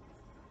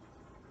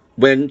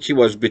when she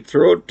was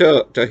betrothed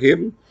to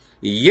him,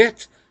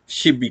 yet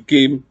she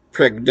became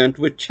pregnant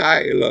with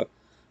child,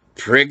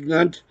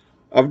 pregnant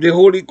of the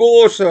Holy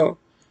Ghost.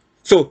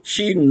 So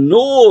she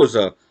knows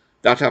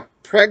that her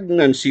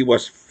pregnancy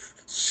was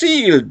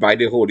sealed by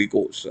the Holy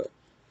Ghost.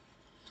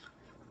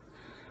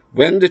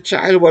 When the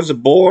child was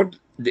born,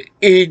 the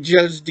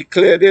angels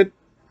declared it.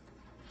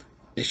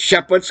 The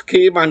shepherds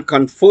came and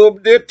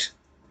confirmed it.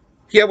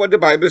 Hear what the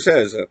Bible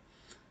says.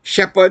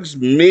 Shepherds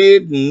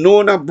made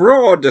known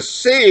abroad the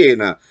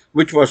saying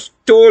which was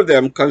told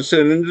them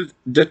concerning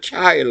the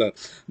child.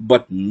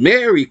 But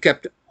Mary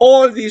kept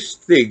all these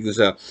things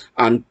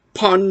and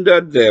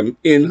pondered them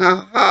in her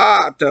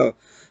heart.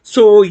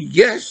 So,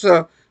 yes,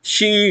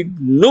 she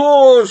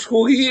knows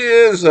who he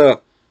is.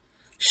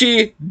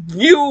 She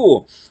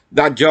knew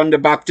that John the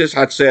Baptist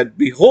had said,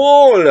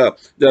 "Behold,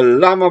 the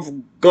Lamb of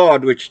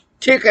God, which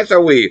taketh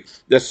away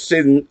the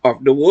sin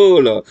of the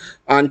world."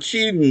 And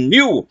she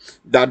knew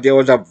that there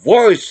was a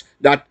voice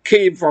that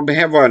came from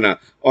heaven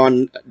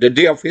on the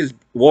day of his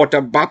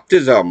water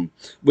baptism,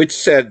 which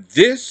said,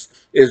 "This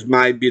is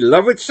my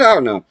beloved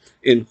Son,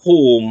 in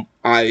whom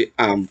I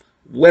am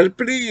well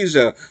pleased."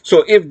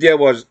 So if there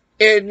was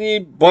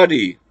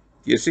anybody,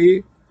 you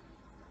see,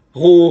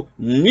 who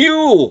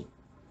knew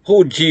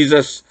who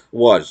Jesus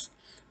was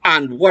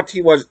and what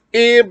he was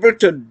able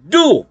to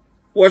do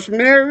was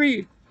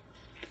Mary.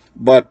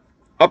 But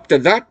up to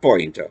that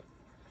point,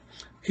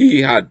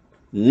 he had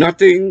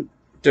nothing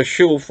to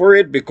show for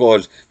it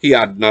because he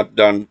had not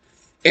done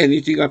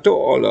anything at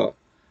all.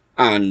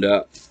 And,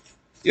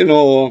 you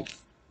know,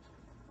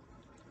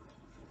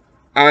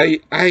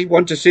 I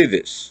want to say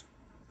this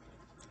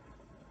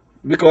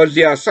because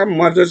there are some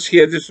mothers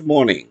here this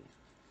morning.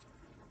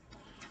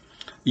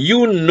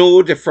 You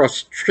know the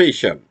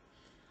frustration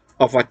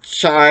of a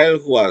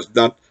child who has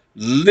not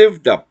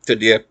lived up to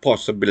their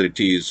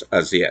possibilities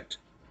as yet.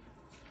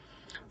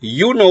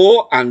 You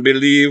know and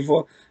believe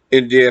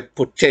in their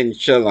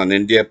potential and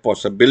in their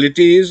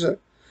possibilities,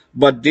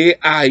 but they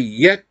are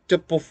yet to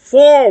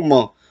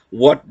perform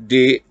what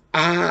they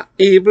are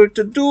able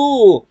to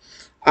do.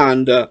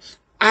 And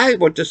I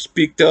want to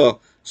speak to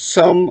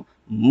some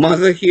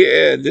mother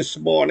here this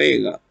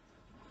morning.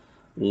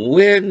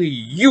 When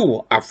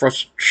you are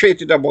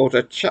frustrated about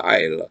a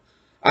child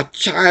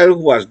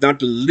who has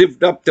not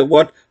lived up to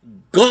what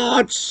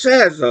God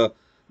says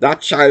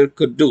that child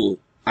could do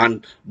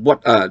and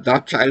what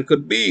that child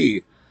could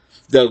be,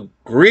 the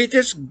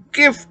greatest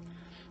gift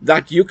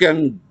that you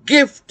can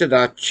give to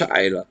that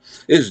child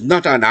is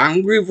not an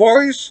angry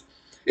voice,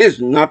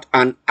 is not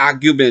an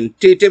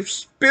argumentative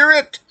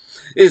spirit,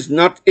 is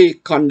not a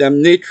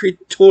condemnatory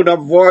tone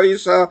of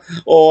voice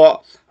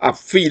or a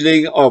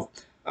feeling of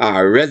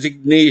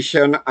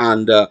resignation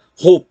and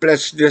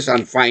hopelessness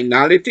and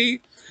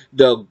finality.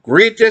 The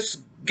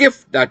greatest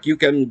gift that you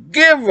can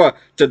give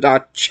to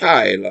that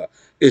child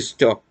is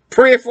to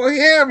pray for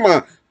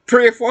him,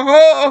 pray for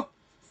her.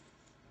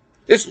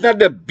 It's not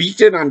the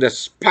beating and the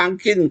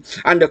spanking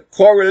and the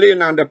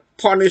quarreling and the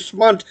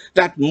punishment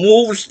that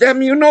moves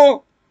them, you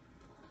know.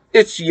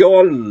 It's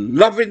your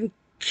loving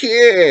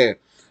care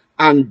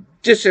and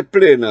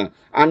discipline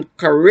and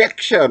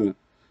correction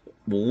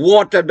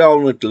watered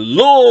down with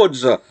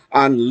loads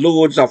and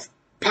loads of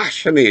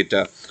passionate,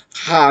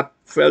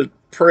 heartfelt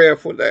prayer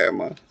for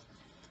them.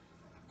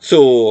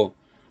 So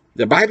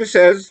the Bible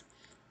says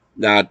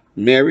that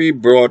Mary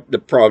brought the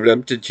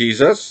problem to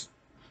Jesus.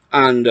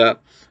 And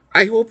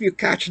I hope you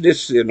catch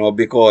this, you know,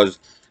 because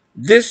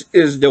this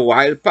is the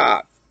wild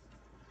part.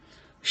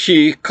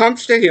 She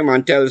comes to him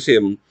and tells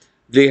him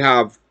they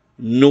have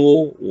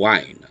no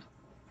wine.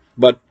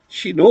 But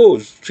she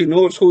knows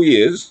who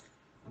he is.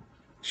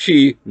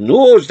 She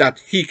knows that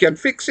he can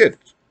fix it.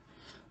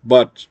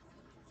 But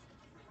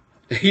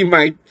he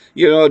might,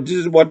 this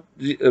is what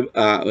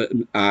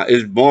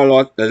is more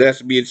or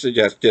less being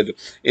suggested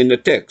in the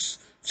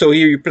text. So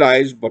he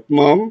replies, but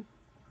mom,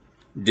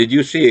 did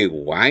you say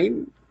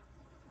wine?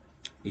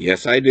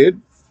 Yes, I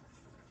did.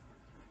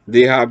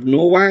 They have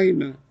no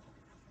wine.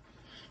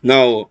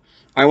 Now,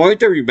 I want you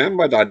to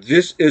remember that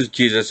this is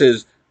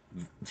Jesus's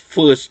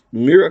first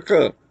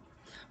miracle.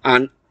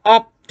 And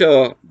up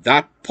to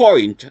that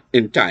point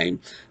in time,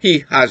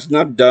 he has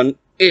not done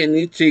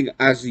anything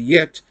as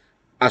yet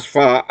as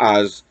far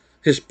as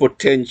his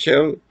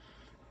potential,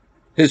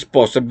 his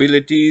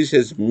possibilities,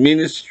 his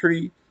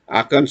ministry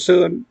are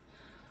concerned.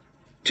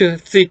 To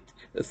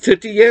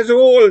 30 years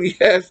old,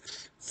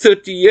 yes,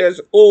 30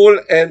 years old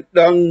and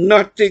done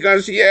nothing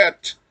as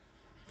yet.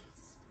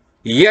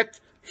 Yet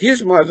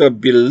his mother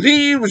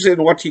believes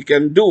in what he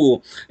can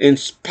do in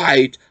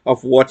spite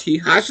of what he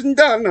hasn't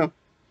done.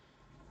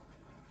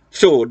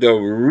 So the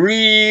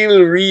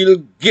real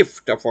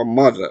gift of a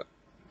mother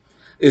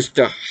is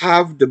to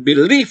have the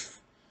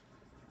belief,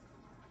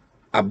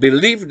 a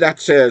belief that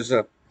says,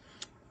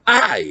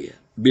 I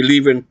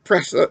believe in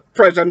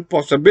present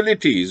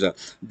possibilities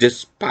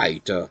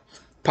despite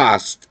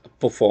past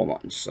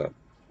performance.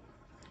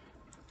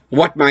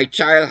 What my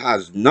child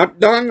has not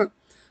done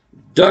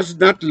does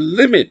not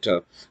limit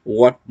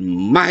what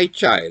my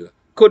child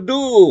could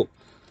do.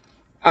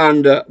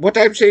 And what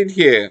I'm saying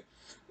here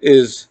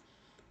is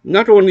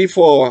not only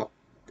for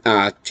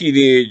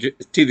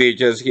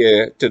teenagers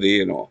here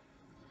today,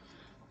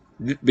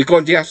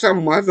 because there are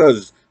some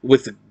mothers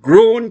with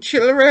grown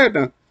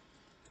children,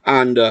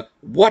 and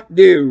what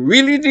they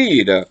really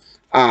need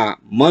are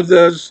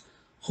mothers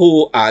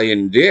who are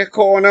in their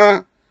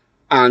corner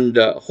and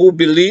who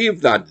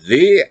believe that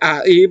they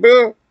are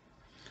able,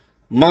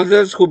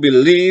 mothers who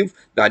believe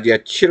that their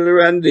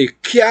children, they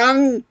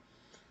can,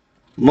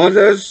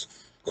 mothers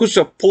who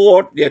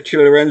support their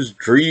children's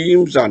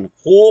dreams and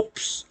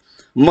hopes,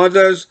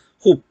 mothers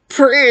who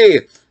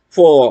pray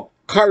for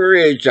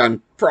courage and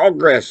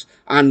progress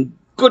and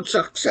good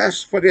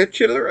success for their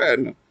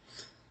children,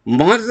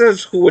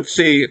 mothers who would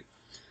say,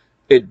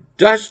 it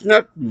does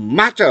not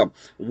matter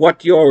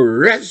what your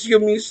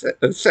resume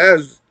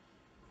says.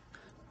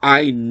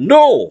 I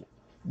know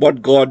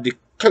what God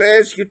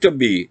declares you to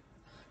be,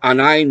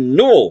 and I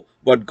know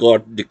what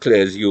God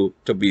declares you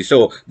to be.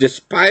 So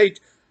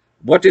despite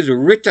what is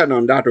written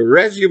on that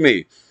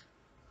resume,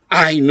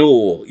 I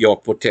know your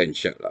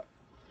potential.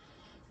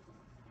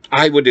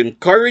 I would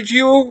encourage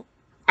you.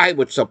 I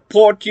would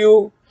support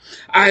you.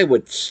 I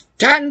would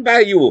stand by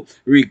you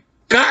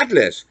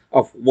regardless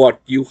of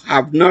what you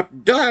have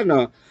not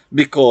done,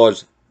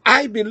 because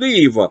I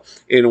believe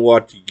in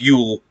what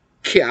you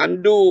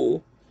can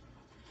do.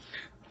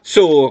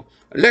 So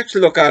let's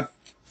look at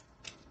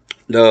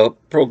the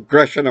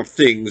progression of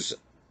things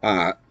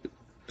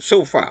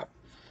so far.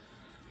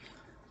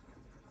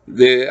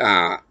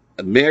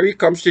 Mary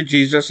comes to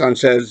Jesus and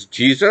says,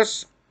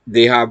 Jesus,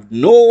 they have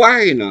no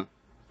wine.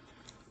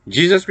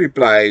 Jesus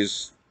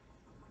replies,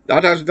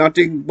 that has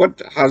nothing,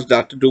 what has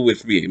that to do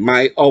with me?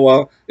 My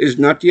hour is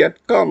not yet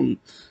come.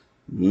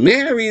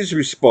 Mary's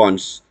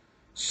response,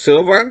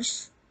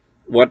 servants,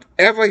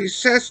 whatever he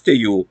says to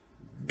you,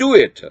 do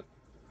it.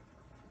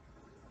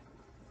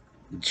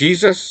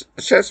 Jesus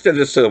says to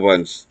the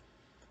servants,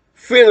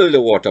 fill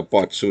the water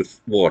pots with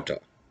water.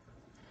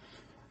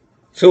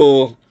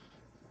 So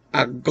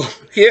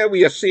here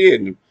we are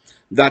seeing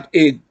that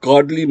a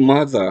godly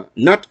mother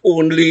not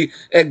only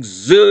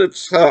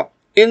exerts her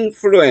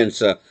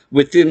influence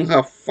within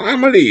her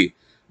family,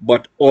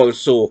 but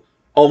also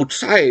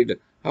outside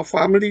her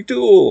family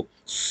too.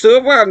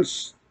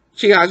 Servants,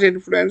 she has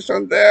influence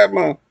on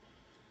them.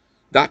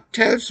 That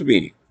tells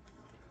me,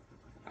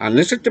 and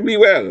listen to me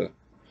well,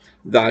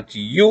 that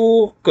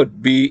you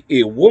could be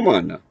a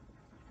woman,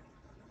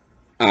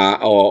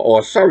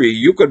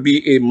 you could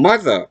be a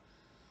mother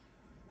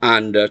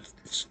and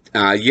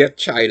yet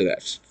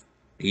childless.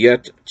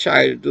 Yet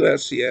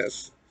childless,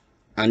 yes.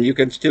 And you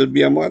can still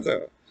be a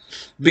mother.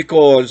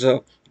 Because,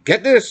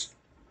 get this,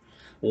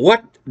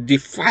 what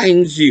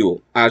defines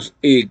you as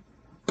a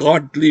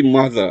godly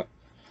mother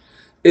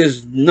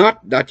is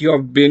not that you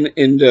have been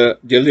in the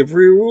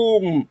delivery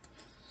room,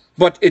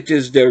 but it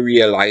is the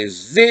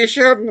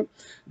realization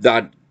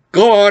that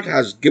God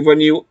has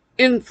given you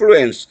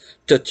influence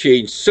to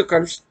change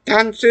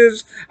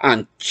circumstances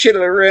and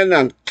children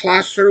and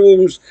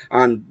classrooms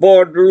and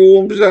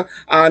boardrooms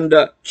and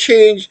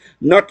change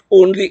not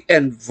only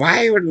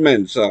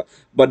environments,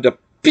 but the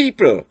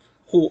people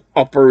who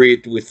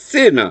operate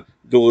within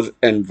those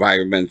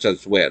environments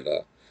as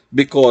well.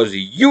 Because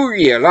you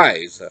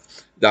realize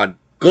that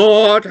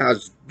God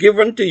has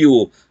given to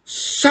you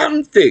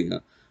something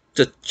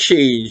to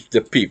change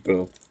the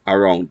people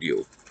around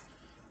you.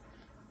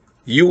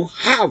 You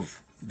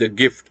have the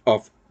gift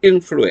of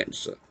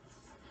influence.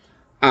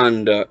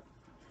 And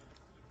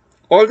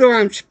although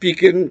I'm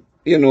speaking,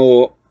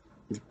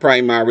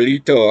 primarily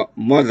to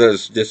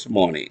mothers this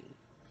morning.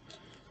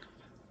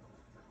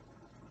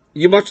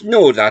 You must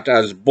know that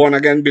as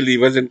born-again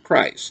believers in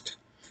Christ,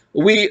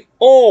 we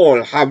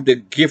all have the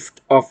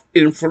gift of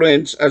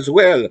influence as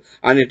well,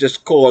 and it is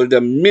called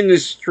the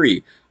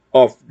ministry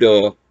of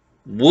the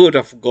Word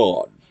of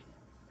God.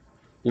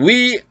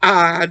 We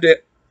are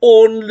the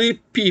only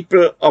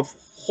people of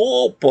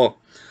hope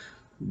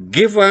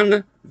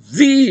given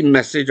the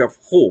message of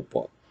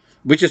hope,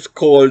 which is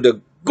called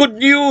the good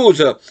news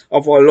of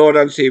our Lord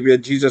and Savior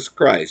Jesus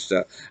Christ.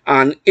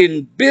 And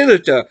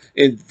inbuilt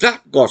in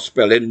that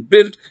gospel,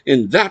 inbuilt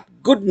in that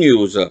good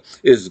news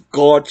is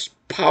God's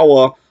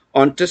power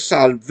unto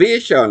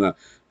salvation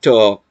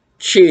to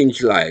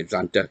change lives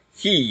and to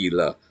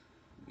heal.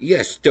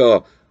 Yes,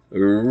 to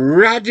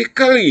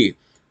radically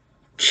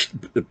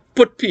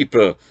put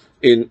people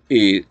in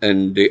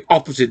the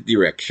opposite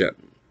direction.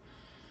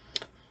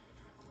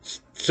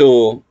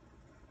 So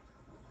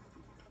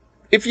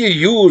if you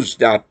use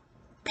that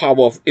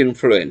power of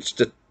influence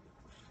to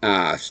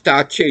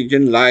start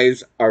changing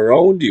lives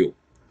around you,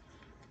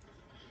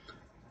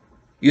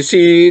 you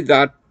see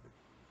that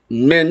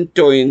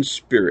mentoring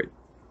spirit,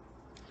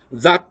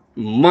 that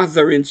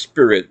mothering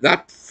spirit,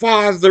 that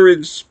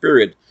fathering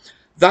spirit,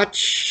 that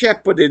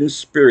shepherding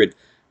spirit,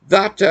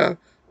 that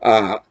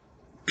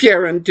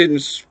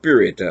parenting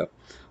spirit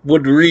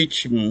would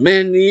reach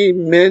many,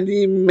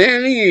 many,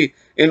 many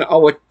in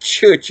our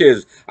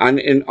churches and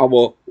in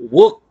our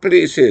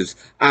workplaces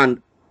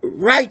and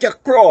right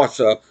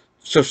across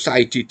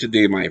society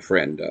today, my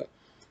friend.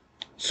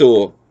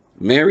 So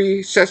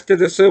Mary says to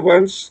the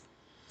servants,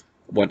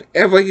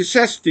 whatever he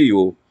says to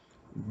you,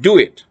 do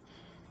it.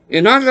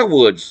 In other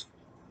words,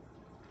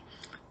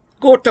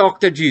 go talk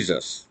to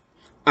Jesus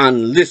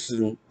and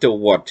listen to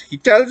what he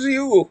tells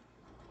you.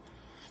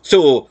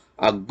 So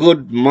a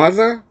good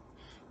mother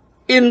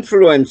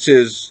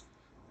influences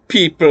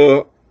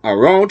people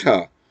around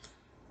her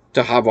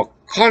to have a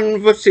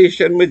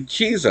conversation with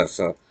Jesus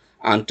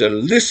and to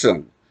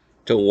listen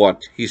to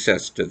what he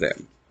says to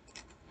them.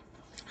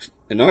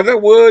 In other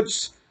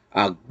words,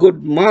 a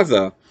good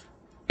mother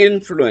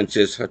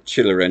influences her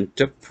children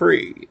to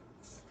pray.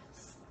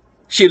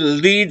 She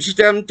leads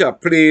them to a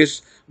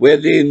place where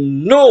they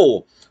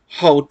know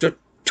how to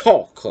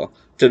talk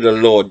to the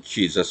Lord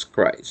Jesus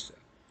Christ.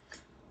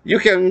 You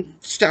can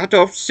start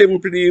off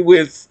simply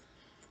with,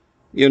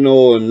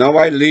 now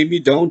I lay me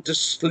down to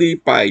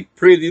sleep. I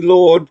pray the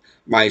Lord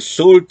my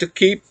soul to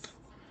keep.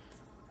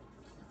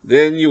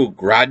 Then you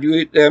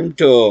graduate them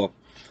to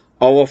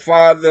our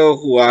Father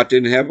who art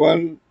in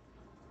heaven.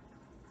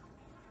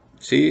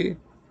 See,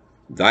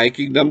 thy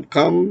kingdom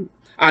come.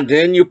 And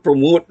then you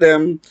promote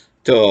them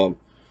to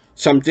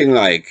something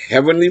like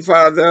Heavenly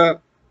Father,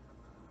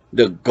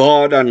 the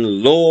God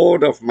and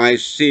Lord of my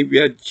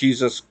Savior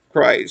Jesus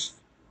Christ.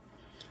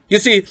 You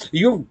see,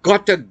 you've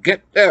got to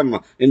get them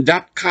in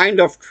that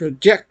kind of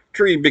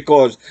trajectory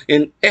because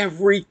in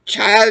every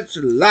child's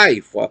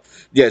life,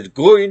 there's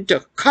going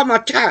to come a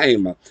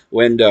time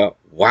when the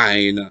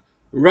wine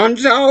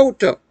runs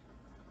out.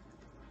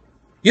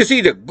 You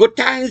see, the good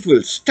times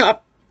will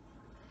stop.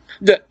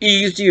 The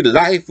easy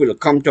life will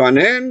come to an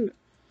end.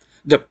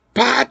 The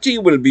party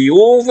will be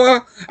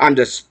over and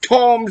the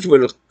storms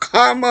will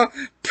come.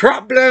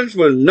 Problems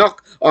will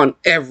knock on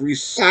every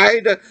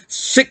side.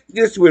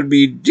 Sickness will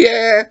be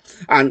there.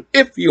 And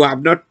if you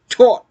have not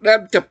taught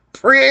them to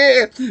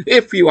pray,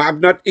 if you have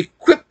not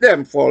equipped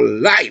them for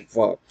life,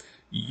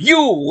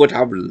 you would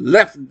have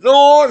left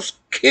those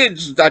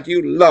kids that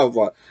you love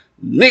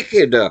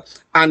naked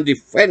and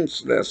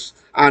defenseless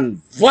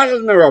and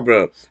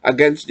vulnerable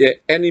against their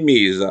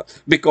enemies,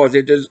 because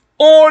it is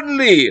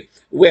only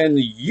when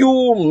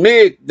you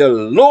make the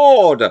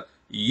Lord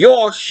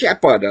your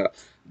shepherd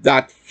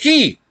that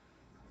he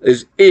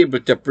is able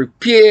to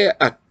prepare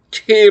a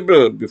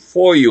table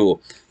before you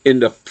in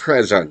the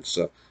presence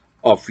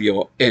of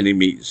your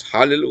enemies.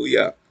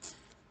 Hallelujah.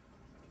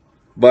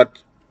 But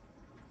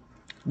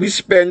we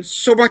spend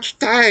so much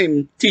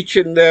time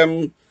teaching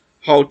them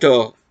how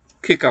to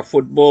kick a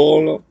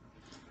football,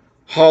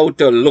 how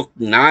to look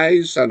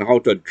nice and how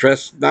to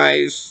dress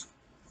nice,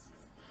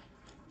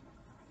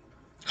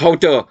 how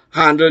to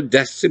handle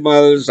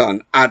decimals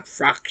and add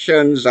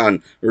fractions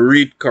and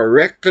read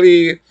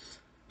correctly,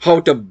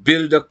 how to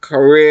build a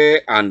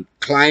career and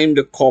climb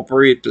the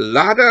corporate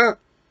ladder,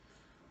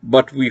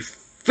 but we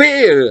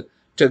fail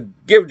to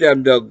give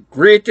them the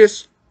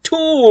greatest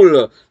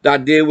tool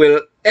that they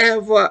will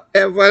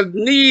ever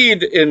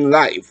need in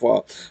life.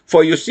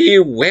 For you see,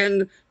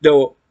 when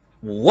the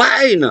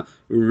wine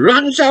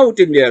runs out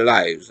in their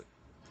lives,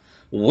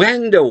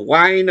 when the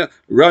wine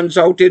runs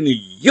out in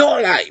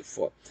your life,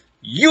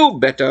 you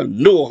better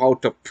know how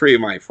to pray,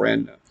 my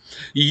friend.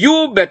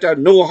 You better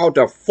know how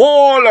to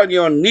fall on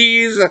your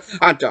knees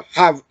and to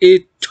have a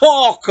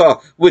talk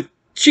with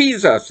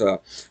Jesus.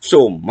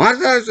 So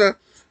mothers,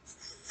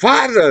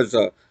 fathers,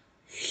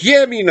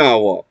 hear me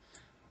now.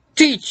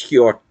 Teach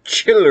your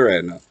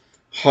children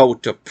how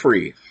to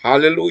pray.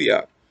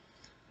 Hallelujah.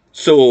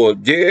 So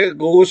there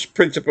goes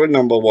principle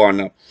number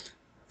one.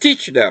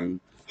 Teach them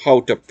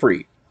how to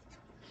pray.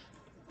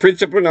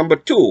 Principle number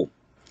 2,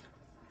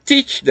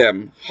 teach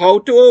them how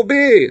to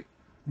obey.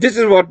 This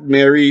is what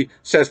Mary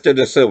says to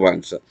the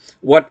servants.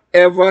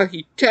 Whatever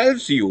he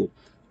tells you,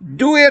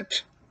 do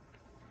it.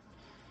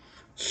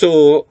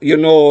 So,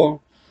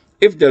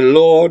 if the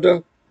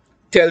Lord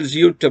tells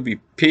you to be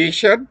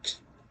patient,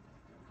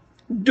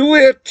 do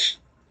it.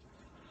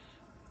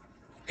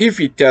 If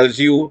he tells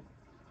you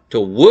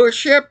to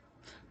worship,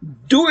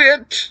 do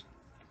it.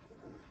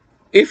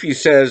 If he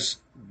says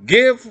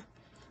give,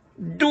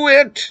 do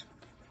it.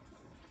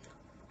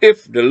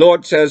 If the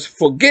Lord says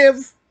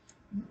forgive,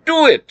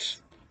 do it.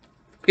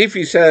 If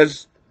he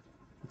says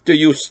to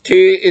you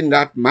stay in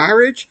that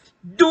marriage,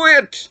 do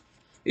it.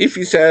 If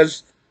he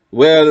says,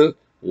 well,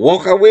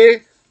 walk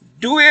away,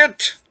 do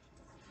it.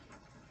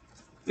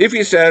 If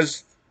he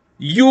says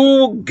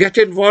you get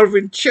involved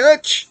in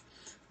church,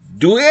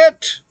 do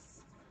it.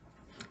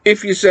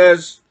 If he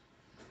says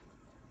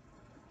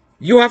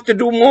you have to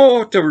do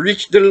more to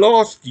reach the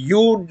lost,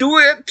 you do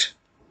it.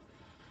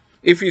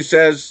 If he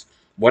says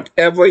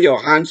whatever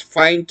your hands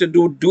find to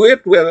do, do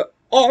it. Well,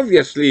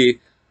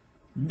 obviously,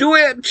 do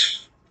it.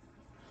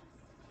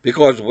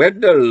 Because when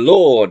the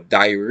Lord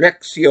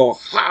directs your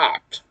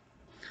heart,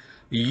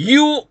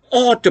 you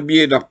ought to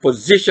be in a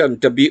position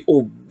to be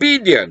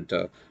obedient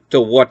to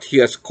what he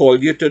has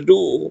called you to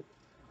do.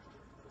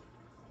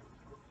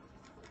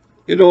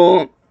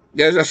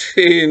 There's a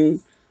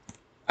saying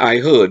I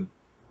heard.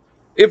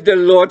 If the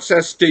Lord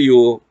says to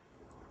you,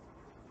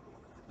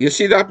 you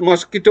see that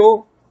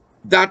mosquito?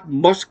 That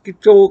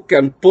mosquito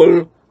can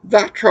pull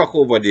that truck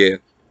over there.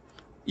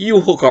 You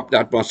hook up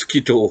that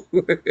mosquito.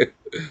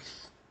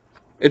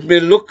 It may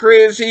look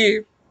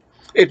crazy.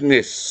 It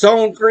may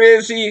sound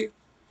crazy.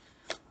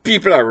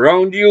 People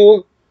around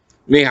you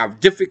may have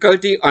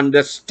difficulty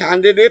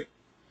understanding it.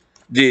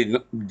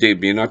 They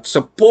may not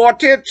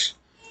support it.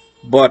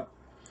 But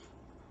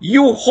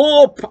you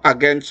hope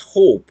against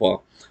hope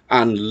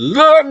and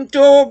learn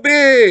to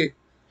obey.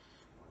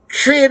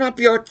 Train up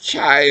your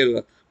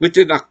child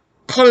within a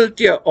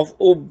culture of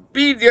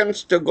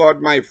obedience to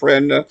God, my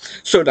friend,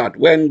 so that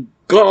when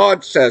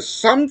God says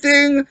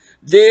something,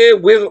 they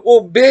will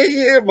obey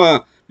him,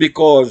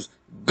 because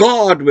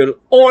God will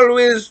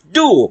always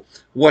do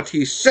what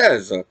he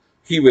says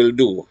he will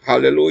do.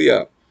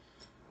 Hallelujah.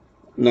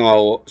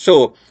 Now,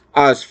 so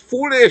as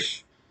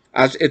foolish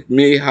as it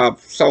may have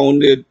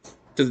sounded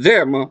to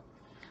them,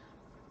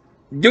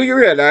 do you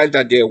realize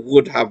that there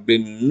would have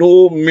been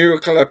no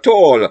miracle at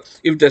all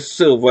if the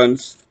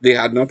servants, they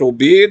had not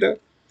obeyed?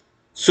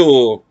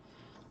 So,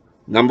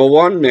 number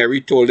 1,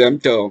 Mary told them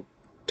to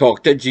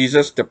talk to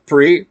Jesus, to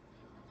pray.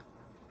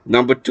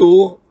 Number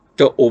 2,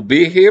 to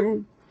obey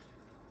him.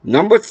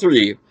 Number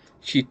 3,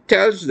 she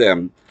tells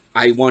them,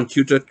 I want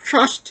you to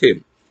trust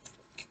him.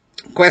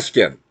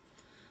 Question: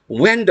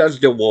 when does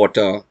the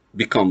water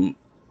become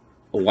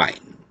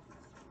wine?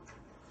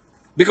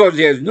 Because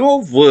there's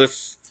no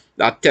verse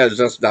that tells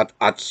us that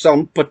at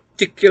some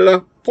particular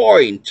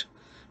point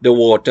the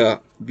water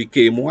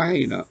became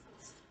wine.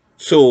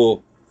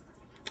 So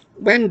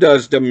when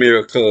does the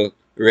miracle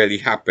really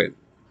happen?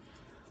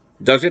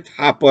 Does it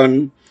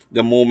happen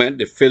the moment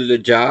they fill the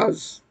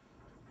jars?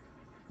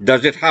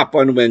 Does it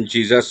happen when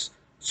Jesus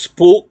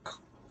spoke?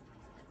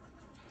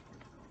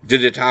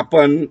 Did it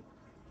happen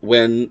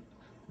when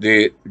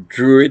they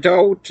drew it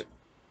out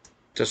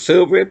to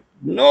serve it?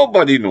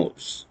 Nobody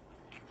knows.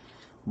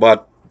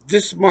 But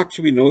this much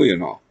we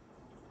know,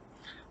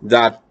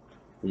 that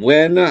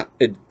when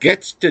it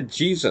gets to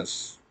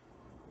Jesus,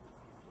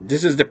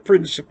 this is the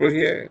principle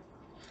here.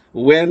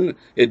 When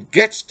it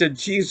gets to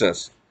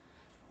Jesus,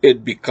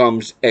 it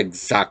becomes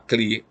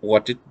exactly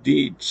what it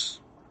needs.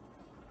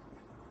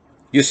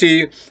 You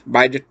see,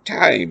 by the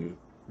time,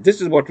 this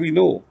is what we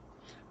know,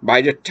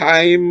 by the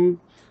time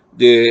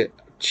the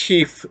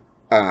chief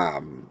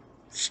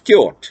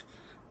steward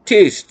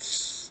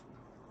tastes,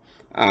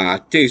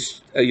 what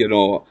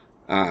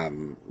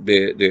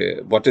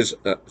is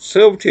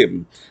served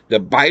him, the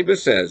Bible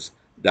says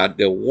that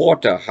the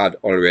water had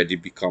already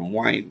become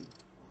wine.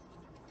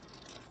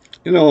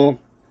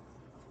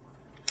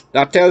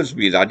 That tells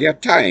me that there are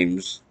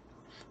times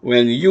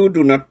when you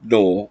do not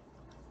know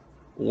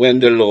when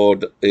the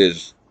Lord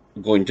is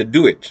going to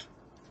do it.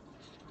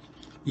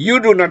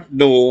 You do not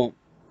know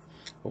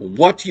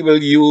what he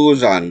will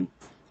use and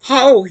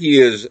how he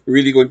is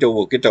really going to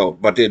work it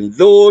out. But in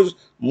those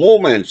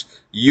moments,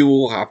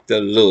 you have to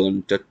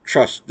learn to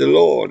trust the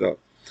Lord.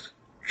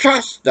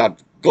 Trust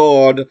that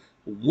God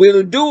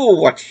will do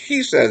what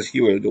he says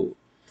he will do.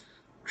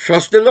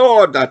 Trust the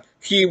Lord that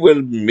he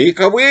will make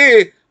a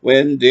way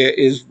when there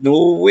is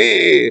no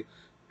way.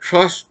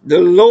 Trust the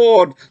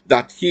Lord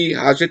that he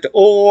has it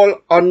all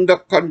under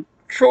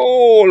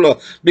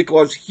control,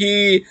 because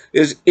he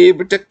is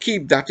able to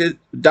keep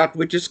that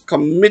which is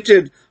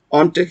committed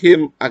unto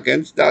him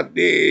against that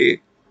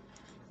day.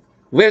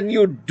 When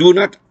you do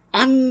not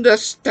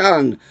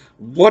understand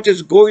what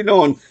is going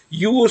on,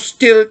 you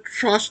still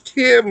trust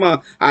him.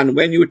 And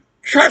when you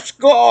trust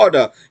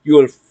God, you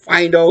will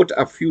find out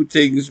a few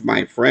things,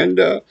 my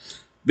friend.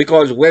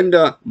 Because when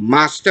the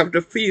master of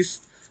the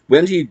feast,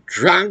 when he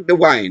drank the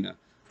wine,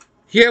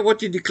 hear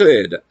what he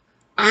declared.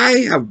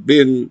 I have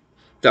been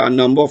to a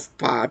number of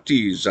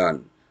parties,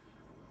 and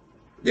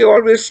they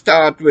always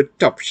start with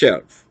top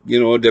shelf,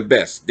 the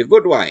best, the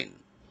good wine.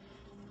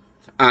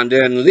 And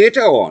then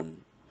later on,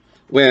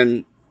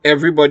 when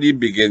everybody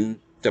begin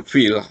to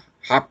feel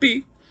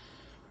happy,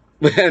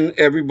 when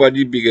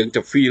everybody begin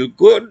to feel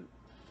good,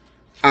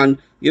 and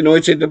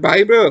it's in the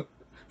Bible.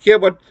 Hear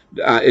what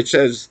it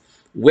says: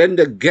 when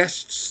the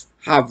guests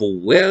have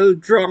well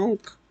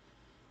drunk,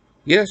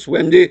 yes,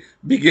 when they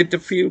begin to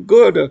feel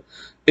good,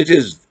 it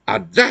is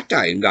at that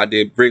time that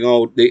they bring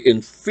out the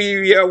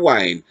inferior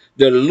wine,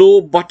 the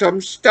low bottom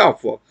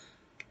stuff.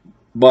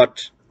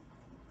 But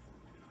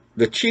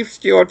the chief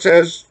steward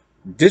says,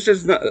 this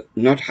is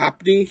not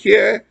happening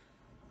here.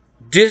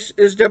 This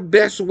is the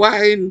best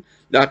wine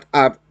that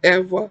I've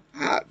ever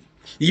had.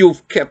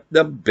 You've kept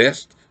the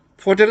best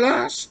for the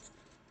last.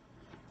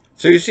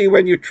 So you see,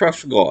 when you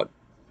trust God,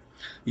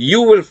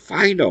 you will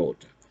find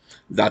out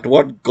that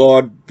what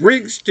God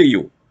brings to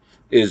you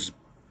is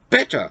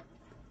better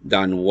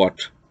than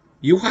what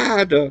you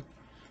had.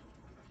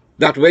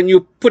 That when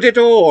you put it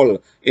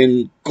all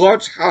in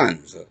God's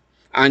hands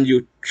and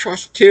you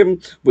trust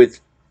Him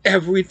with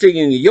everything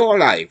in your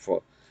life,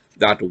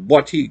 that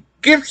what He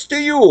gives to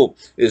you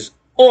is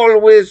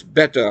always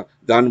better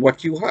than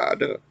what you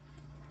had.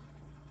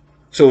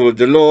 So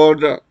the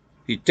Lord,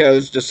 He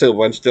tells the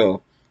servants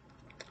to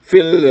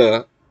fill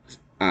the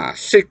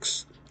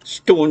 6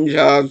 stone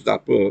jars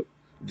that were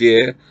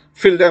there,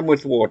 fill them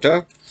with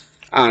water,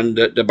 and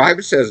the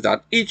Bible says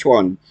that each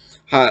one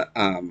had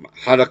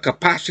a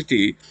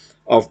capacity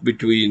of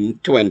between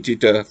 20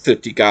 to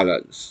 30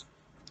 gallons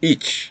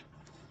each.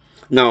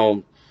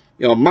 Now,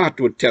 Matt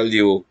would tell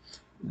you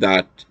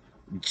that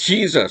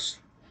Jesus,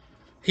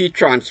 He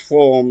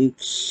transformed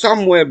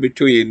somewhere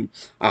between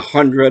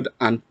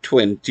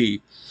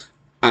 120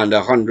 and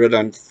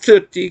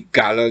 130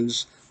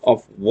 gallons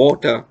of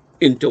water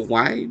into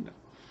wine.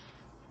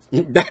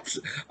 That's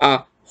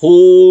a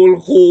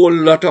whole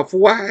lot of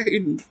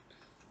wine.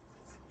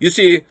 You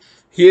see,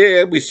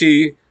 here we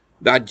see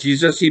that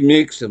Jesus, He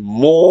makes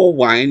more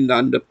wine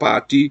than the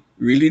party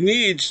really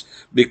needs,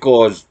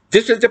 because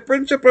this is the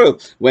principle.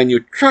 When you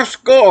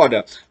trust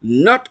God,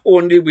 not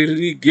only will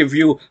He give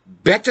you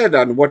better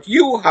than what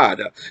you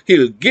had,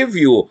 He'll give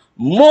you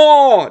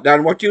more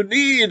than what you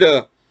need.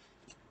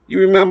 You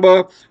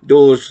remember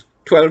those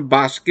 12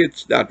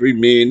 baskets that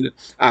remained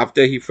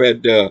after He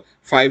fed the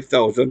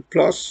 5,000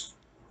 plus?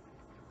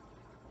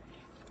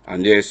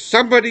 And there's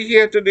somebody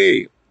here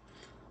today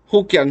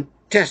who can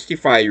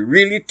testify,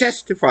 really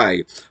testify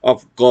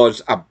of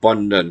God's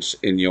abundance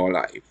in your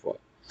life.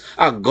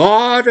 A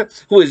God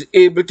who is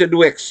able to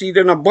do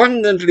exceeding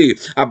abundantly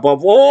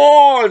above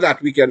all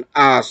that we can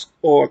ask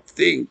or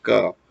think.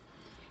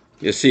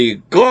 You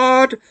see,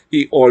 God,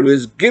 He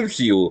always gives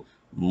you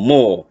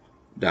more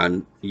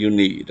than you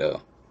need.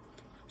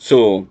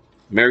 So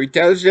Mary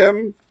tells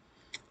them,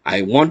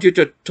 I want you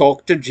to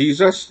talk to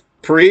Jesus,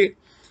 pray.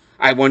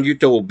 I want you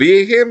to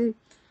obey Him.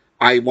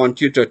 I want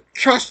you to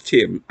trust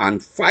Him.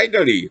 And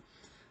finally,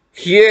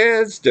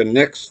 here's the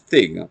next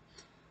thing.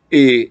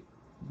 A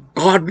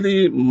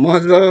godly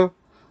mother,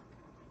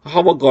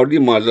 how a godly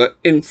mother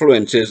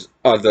influences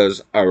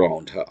others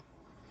around her.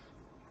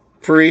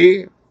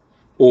 Pray,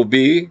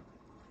 obey,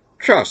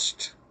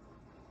 trust,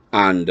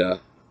 and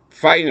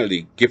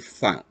finally give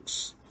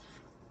thanks.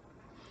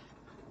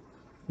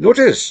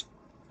 Notice,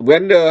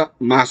 when the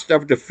master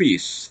of the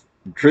feast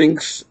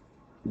drinks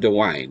the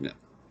wine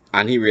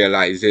and he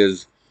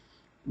realizes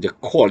the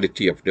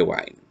quality of the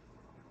wine,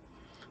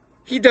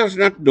 he does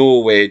not know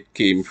where it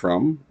came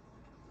from.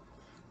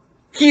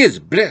 He is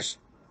blessed,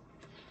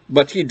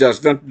 but he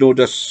does not know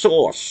the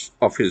source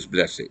of his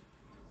blessing.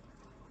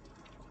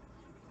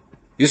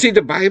 You see,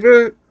 the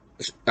Bible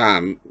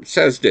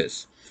says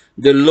this: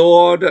 the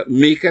Lord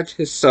maketh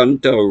his sun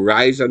to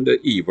rise on the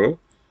evil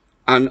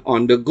and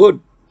on the good,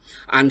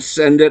 and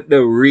sendeth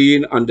the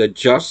rain on the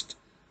just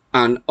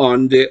and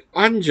on the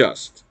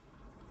unjust.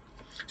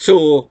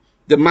 So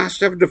the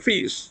master of the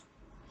feast,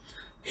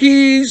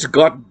 he's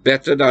got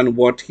better than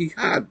what he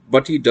had,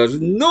 but he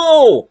doesn't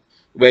know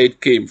where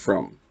it came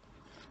from.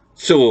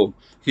 So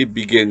he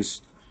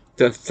begins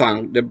to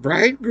thank the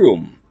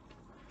bridegroom.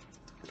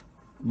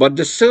 But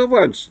the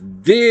servants,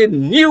 they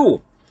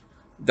knew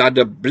that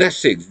the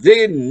blessings,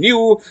 they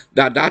knew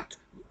that that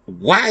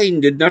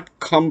wine did not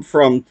come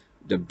from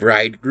the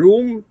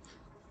bridegroom.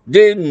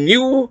 They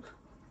knew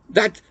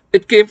that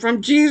it came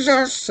from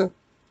Jesus.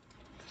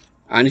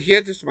 And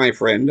here this, my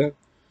friend,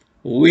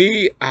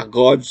 we are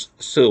God's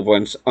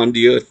servants on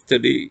the earth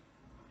today.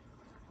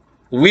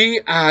 We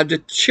are the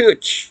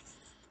church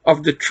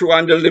of the true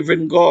and the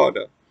living God.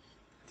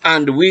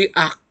 And we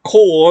are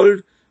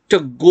called to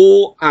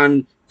go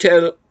and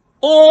tell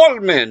all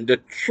men the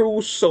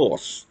true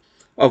source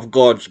of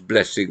God's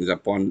blessings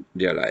upon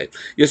their life.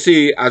 You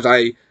see, as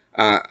I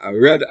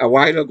read a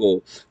while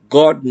ago,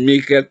 God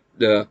maketh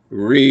the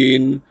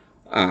rain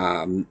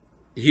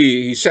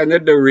He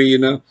sendeth the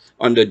rain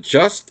on the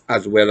just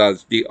as well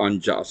as the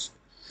unjust.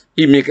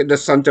 He maketh the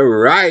sun to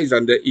rise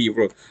on the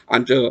evil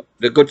and to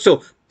the good.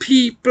 So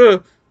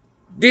people,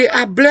 they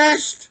are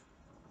blessed,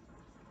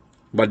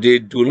 but they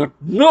do not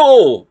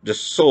know the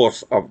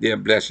source of their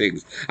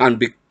blessings. And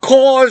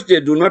because they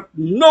do not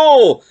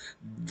know,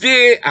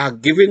 they are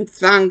giving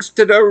thanks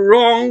to the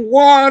wrong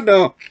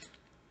one.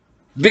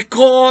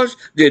 Because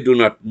they do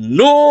not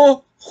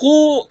know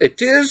who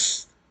it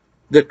is,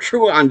 the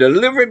true and the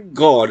living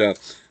God,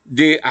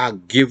 they are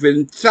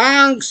giving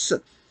thanks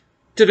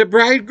to the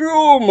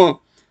bridegroom.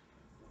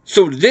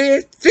 So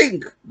they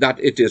think that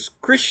it is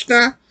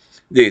Krishna,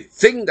 they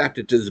think that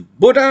it is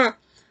Buddha,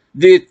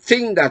 they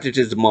think that it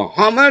is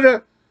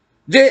Mohammed,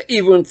 they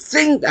even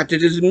think that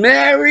it is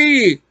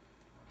Mary.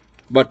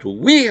 But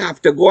we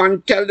have to go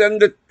and tell them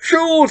the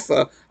truth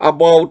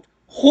about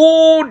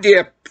who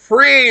their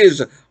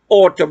praise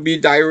ought to be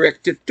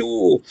directed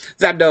to.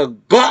 That the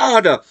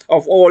God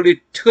of all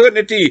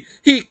eternity,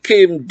 he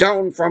came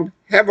down from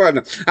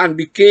heaven and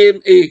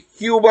became a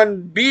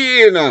human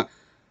being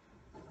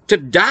to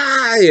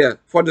die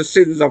for the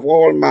sins of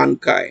all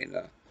mankind.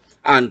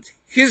 And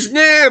his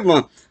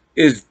name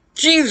is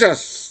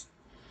Jesus.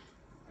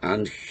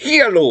 And he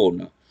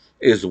alone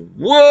is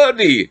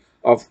worthy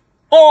of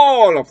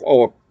all of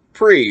our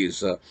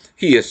praise.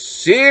 He is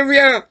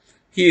Savior,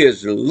 he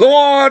is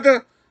Lord,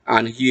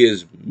 and he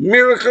is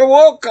miracle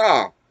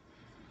worker.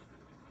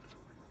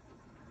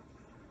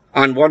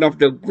 And one of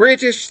the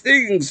greatest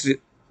things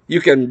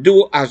you can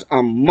do as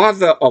a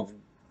mother of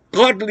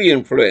godly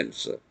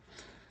influence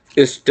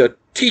is to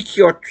teach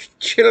your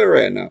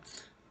children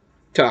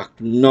to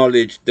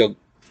acknowledge the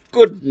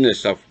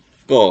goodness of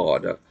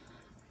God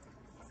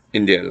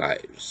in their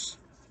lives.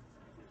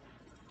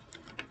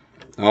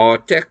 Our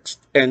text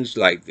ends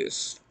like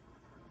this.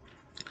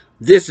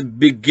 This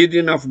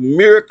beginning of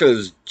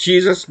miracles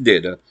Jesus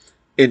did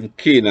in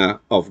Cana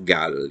of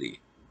Galilee.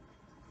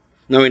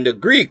 Now in the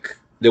Greek,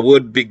 the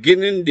word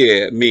beginning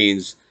there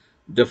means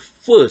the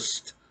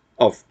first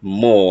of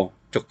more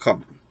to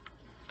come.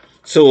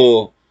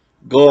 So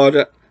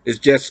God is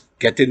just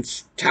getting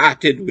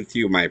started with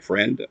you, my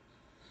friend.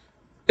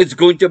 It's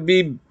going to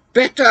be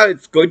better.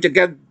 It's going to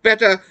get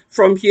better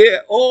from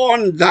here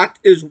on. That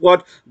is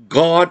what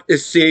God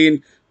is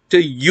saying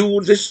to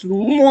you this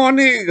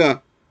morning.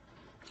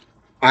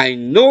 I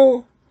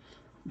know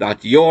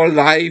that your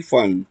life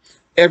and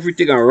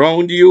everything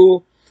around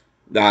you,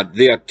 that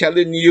they are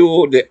telling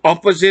you the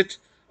opposite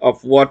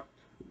of what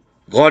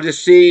God is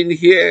saying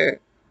here.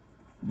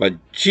 But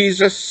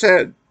Jesus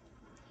said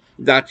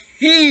that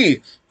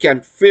he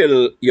can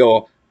fill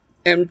your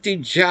empty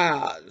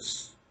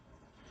jars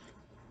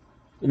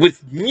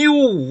with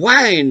new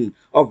wine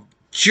of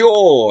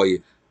joy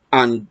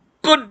and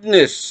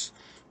goodness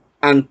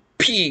and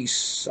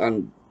peace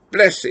and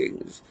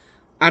blessings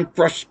and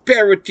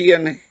prosperity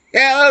and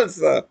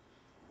health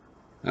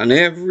and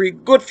every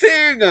good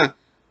thing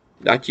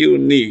that you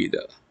need.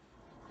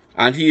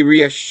 And he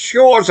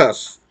reassures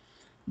us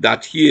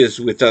that he is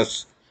with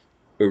us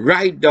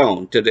right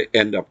down to the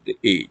end of the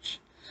age.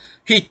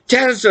 He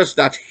tells us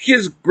that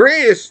his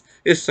grace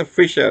is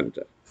sufficient.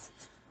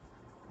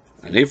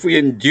 And if we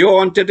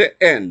endure unto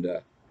the end,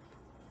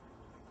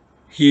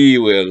 he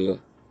will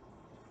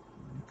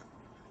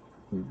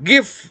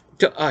give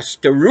to us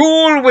to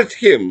rule with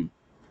him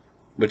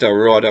with a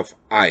rod of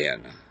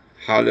iron.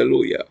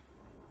 Hallelujah.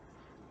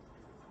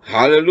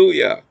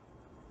 Hallelujah.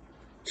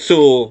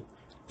 So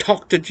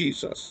talk to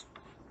Jesus.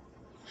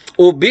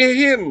 Obey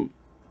him.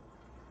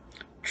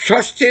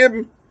 Trust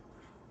him.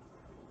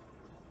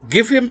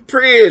 Give him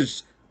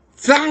praise.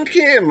 Thank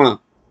him.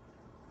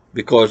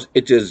 Because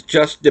it is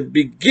just the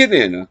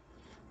beginning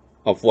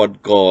of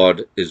what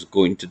God is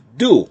going to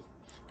do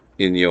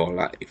in your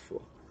life.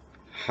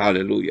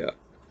 Hallelujah.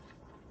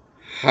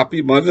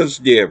 Happy Mother's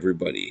Day,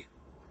 everybody.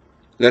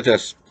 Let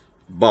us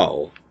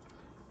bow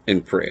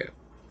in prayer.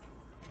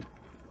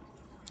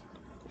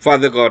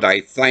 Father God,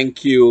 I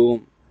thank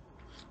you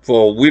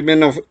for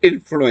women of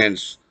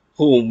influence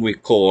whom we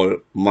call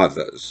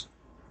mothers.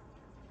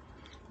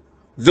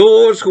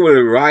 Those who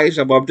will rise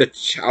above the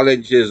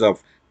challenges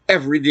of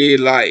everyday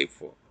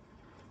life.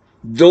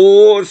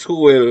 Those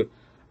who will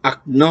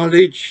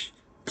acknowledge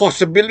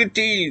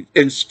possibility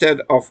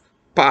instead of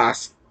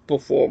past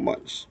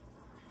performance.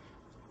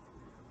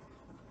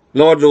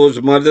 Lord,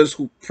 those mothers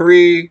who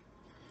pray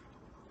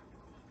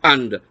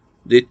and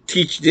they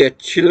teach their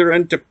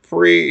children to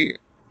pray.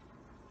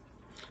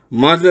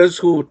 Mothers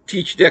who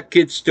teach their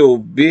kids to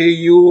obey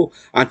you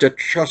and to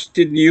trust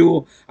in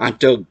you and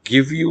to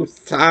give you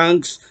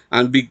thanks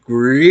and be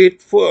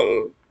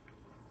grateful.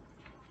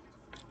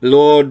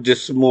 Lord,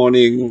 this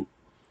morning,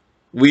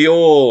 we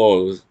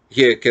all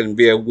here can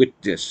bear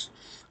witness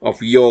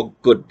of your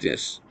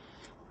goodness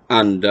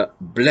and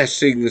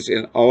blessings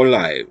in our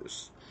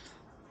lives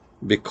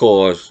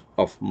because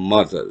of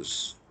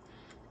mothers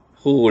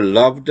who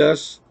loved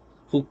us,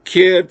 who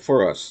cared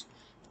for us,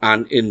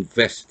 and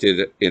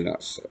invested in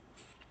us.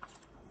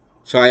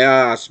 So I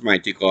ask,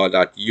 mighty God,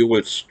 that you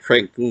will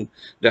strengthen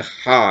the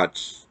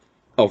hearts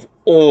of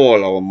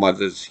all our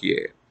mothers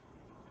here.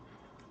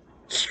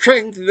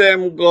 Strengthen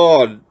them,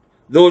 God,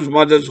 those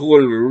mothers who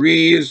will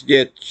raise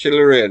their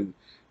children,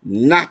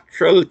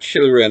 natural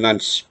children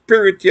and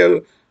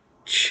spiritual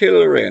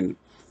children,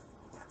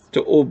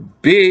 to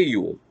obey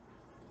you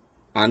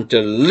and to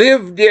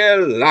live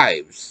their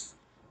lives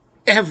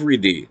every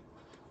day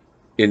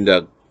in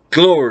the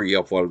glory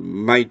of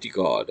Almighty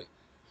God.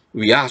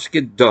 We ask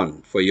it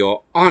done for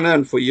your honor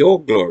and for your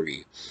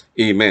glory.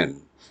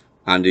 Amen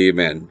and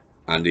amen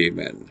and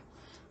amen.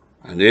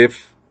 And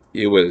if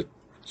you will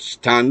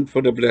stand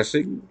for the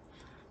blessing,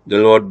 the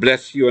Lord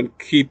bless you and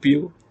keep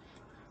you.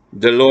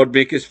 The Lord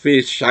make his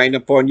face shine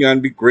upon you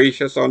and be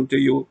gracious unto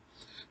you.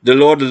 The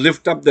Lord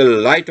lift up the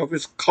light of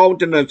his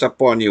countenance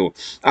upon you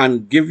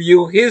and give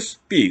you his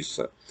peace,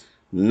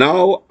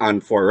 now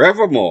and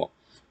forevermore.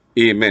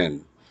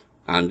 Amen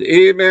and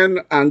amen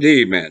and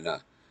amen.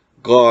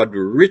 God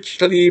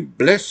richly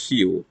bless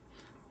you.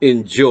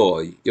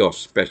 Enjoy your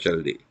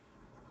special day.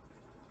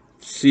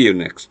 See you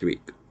next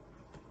week.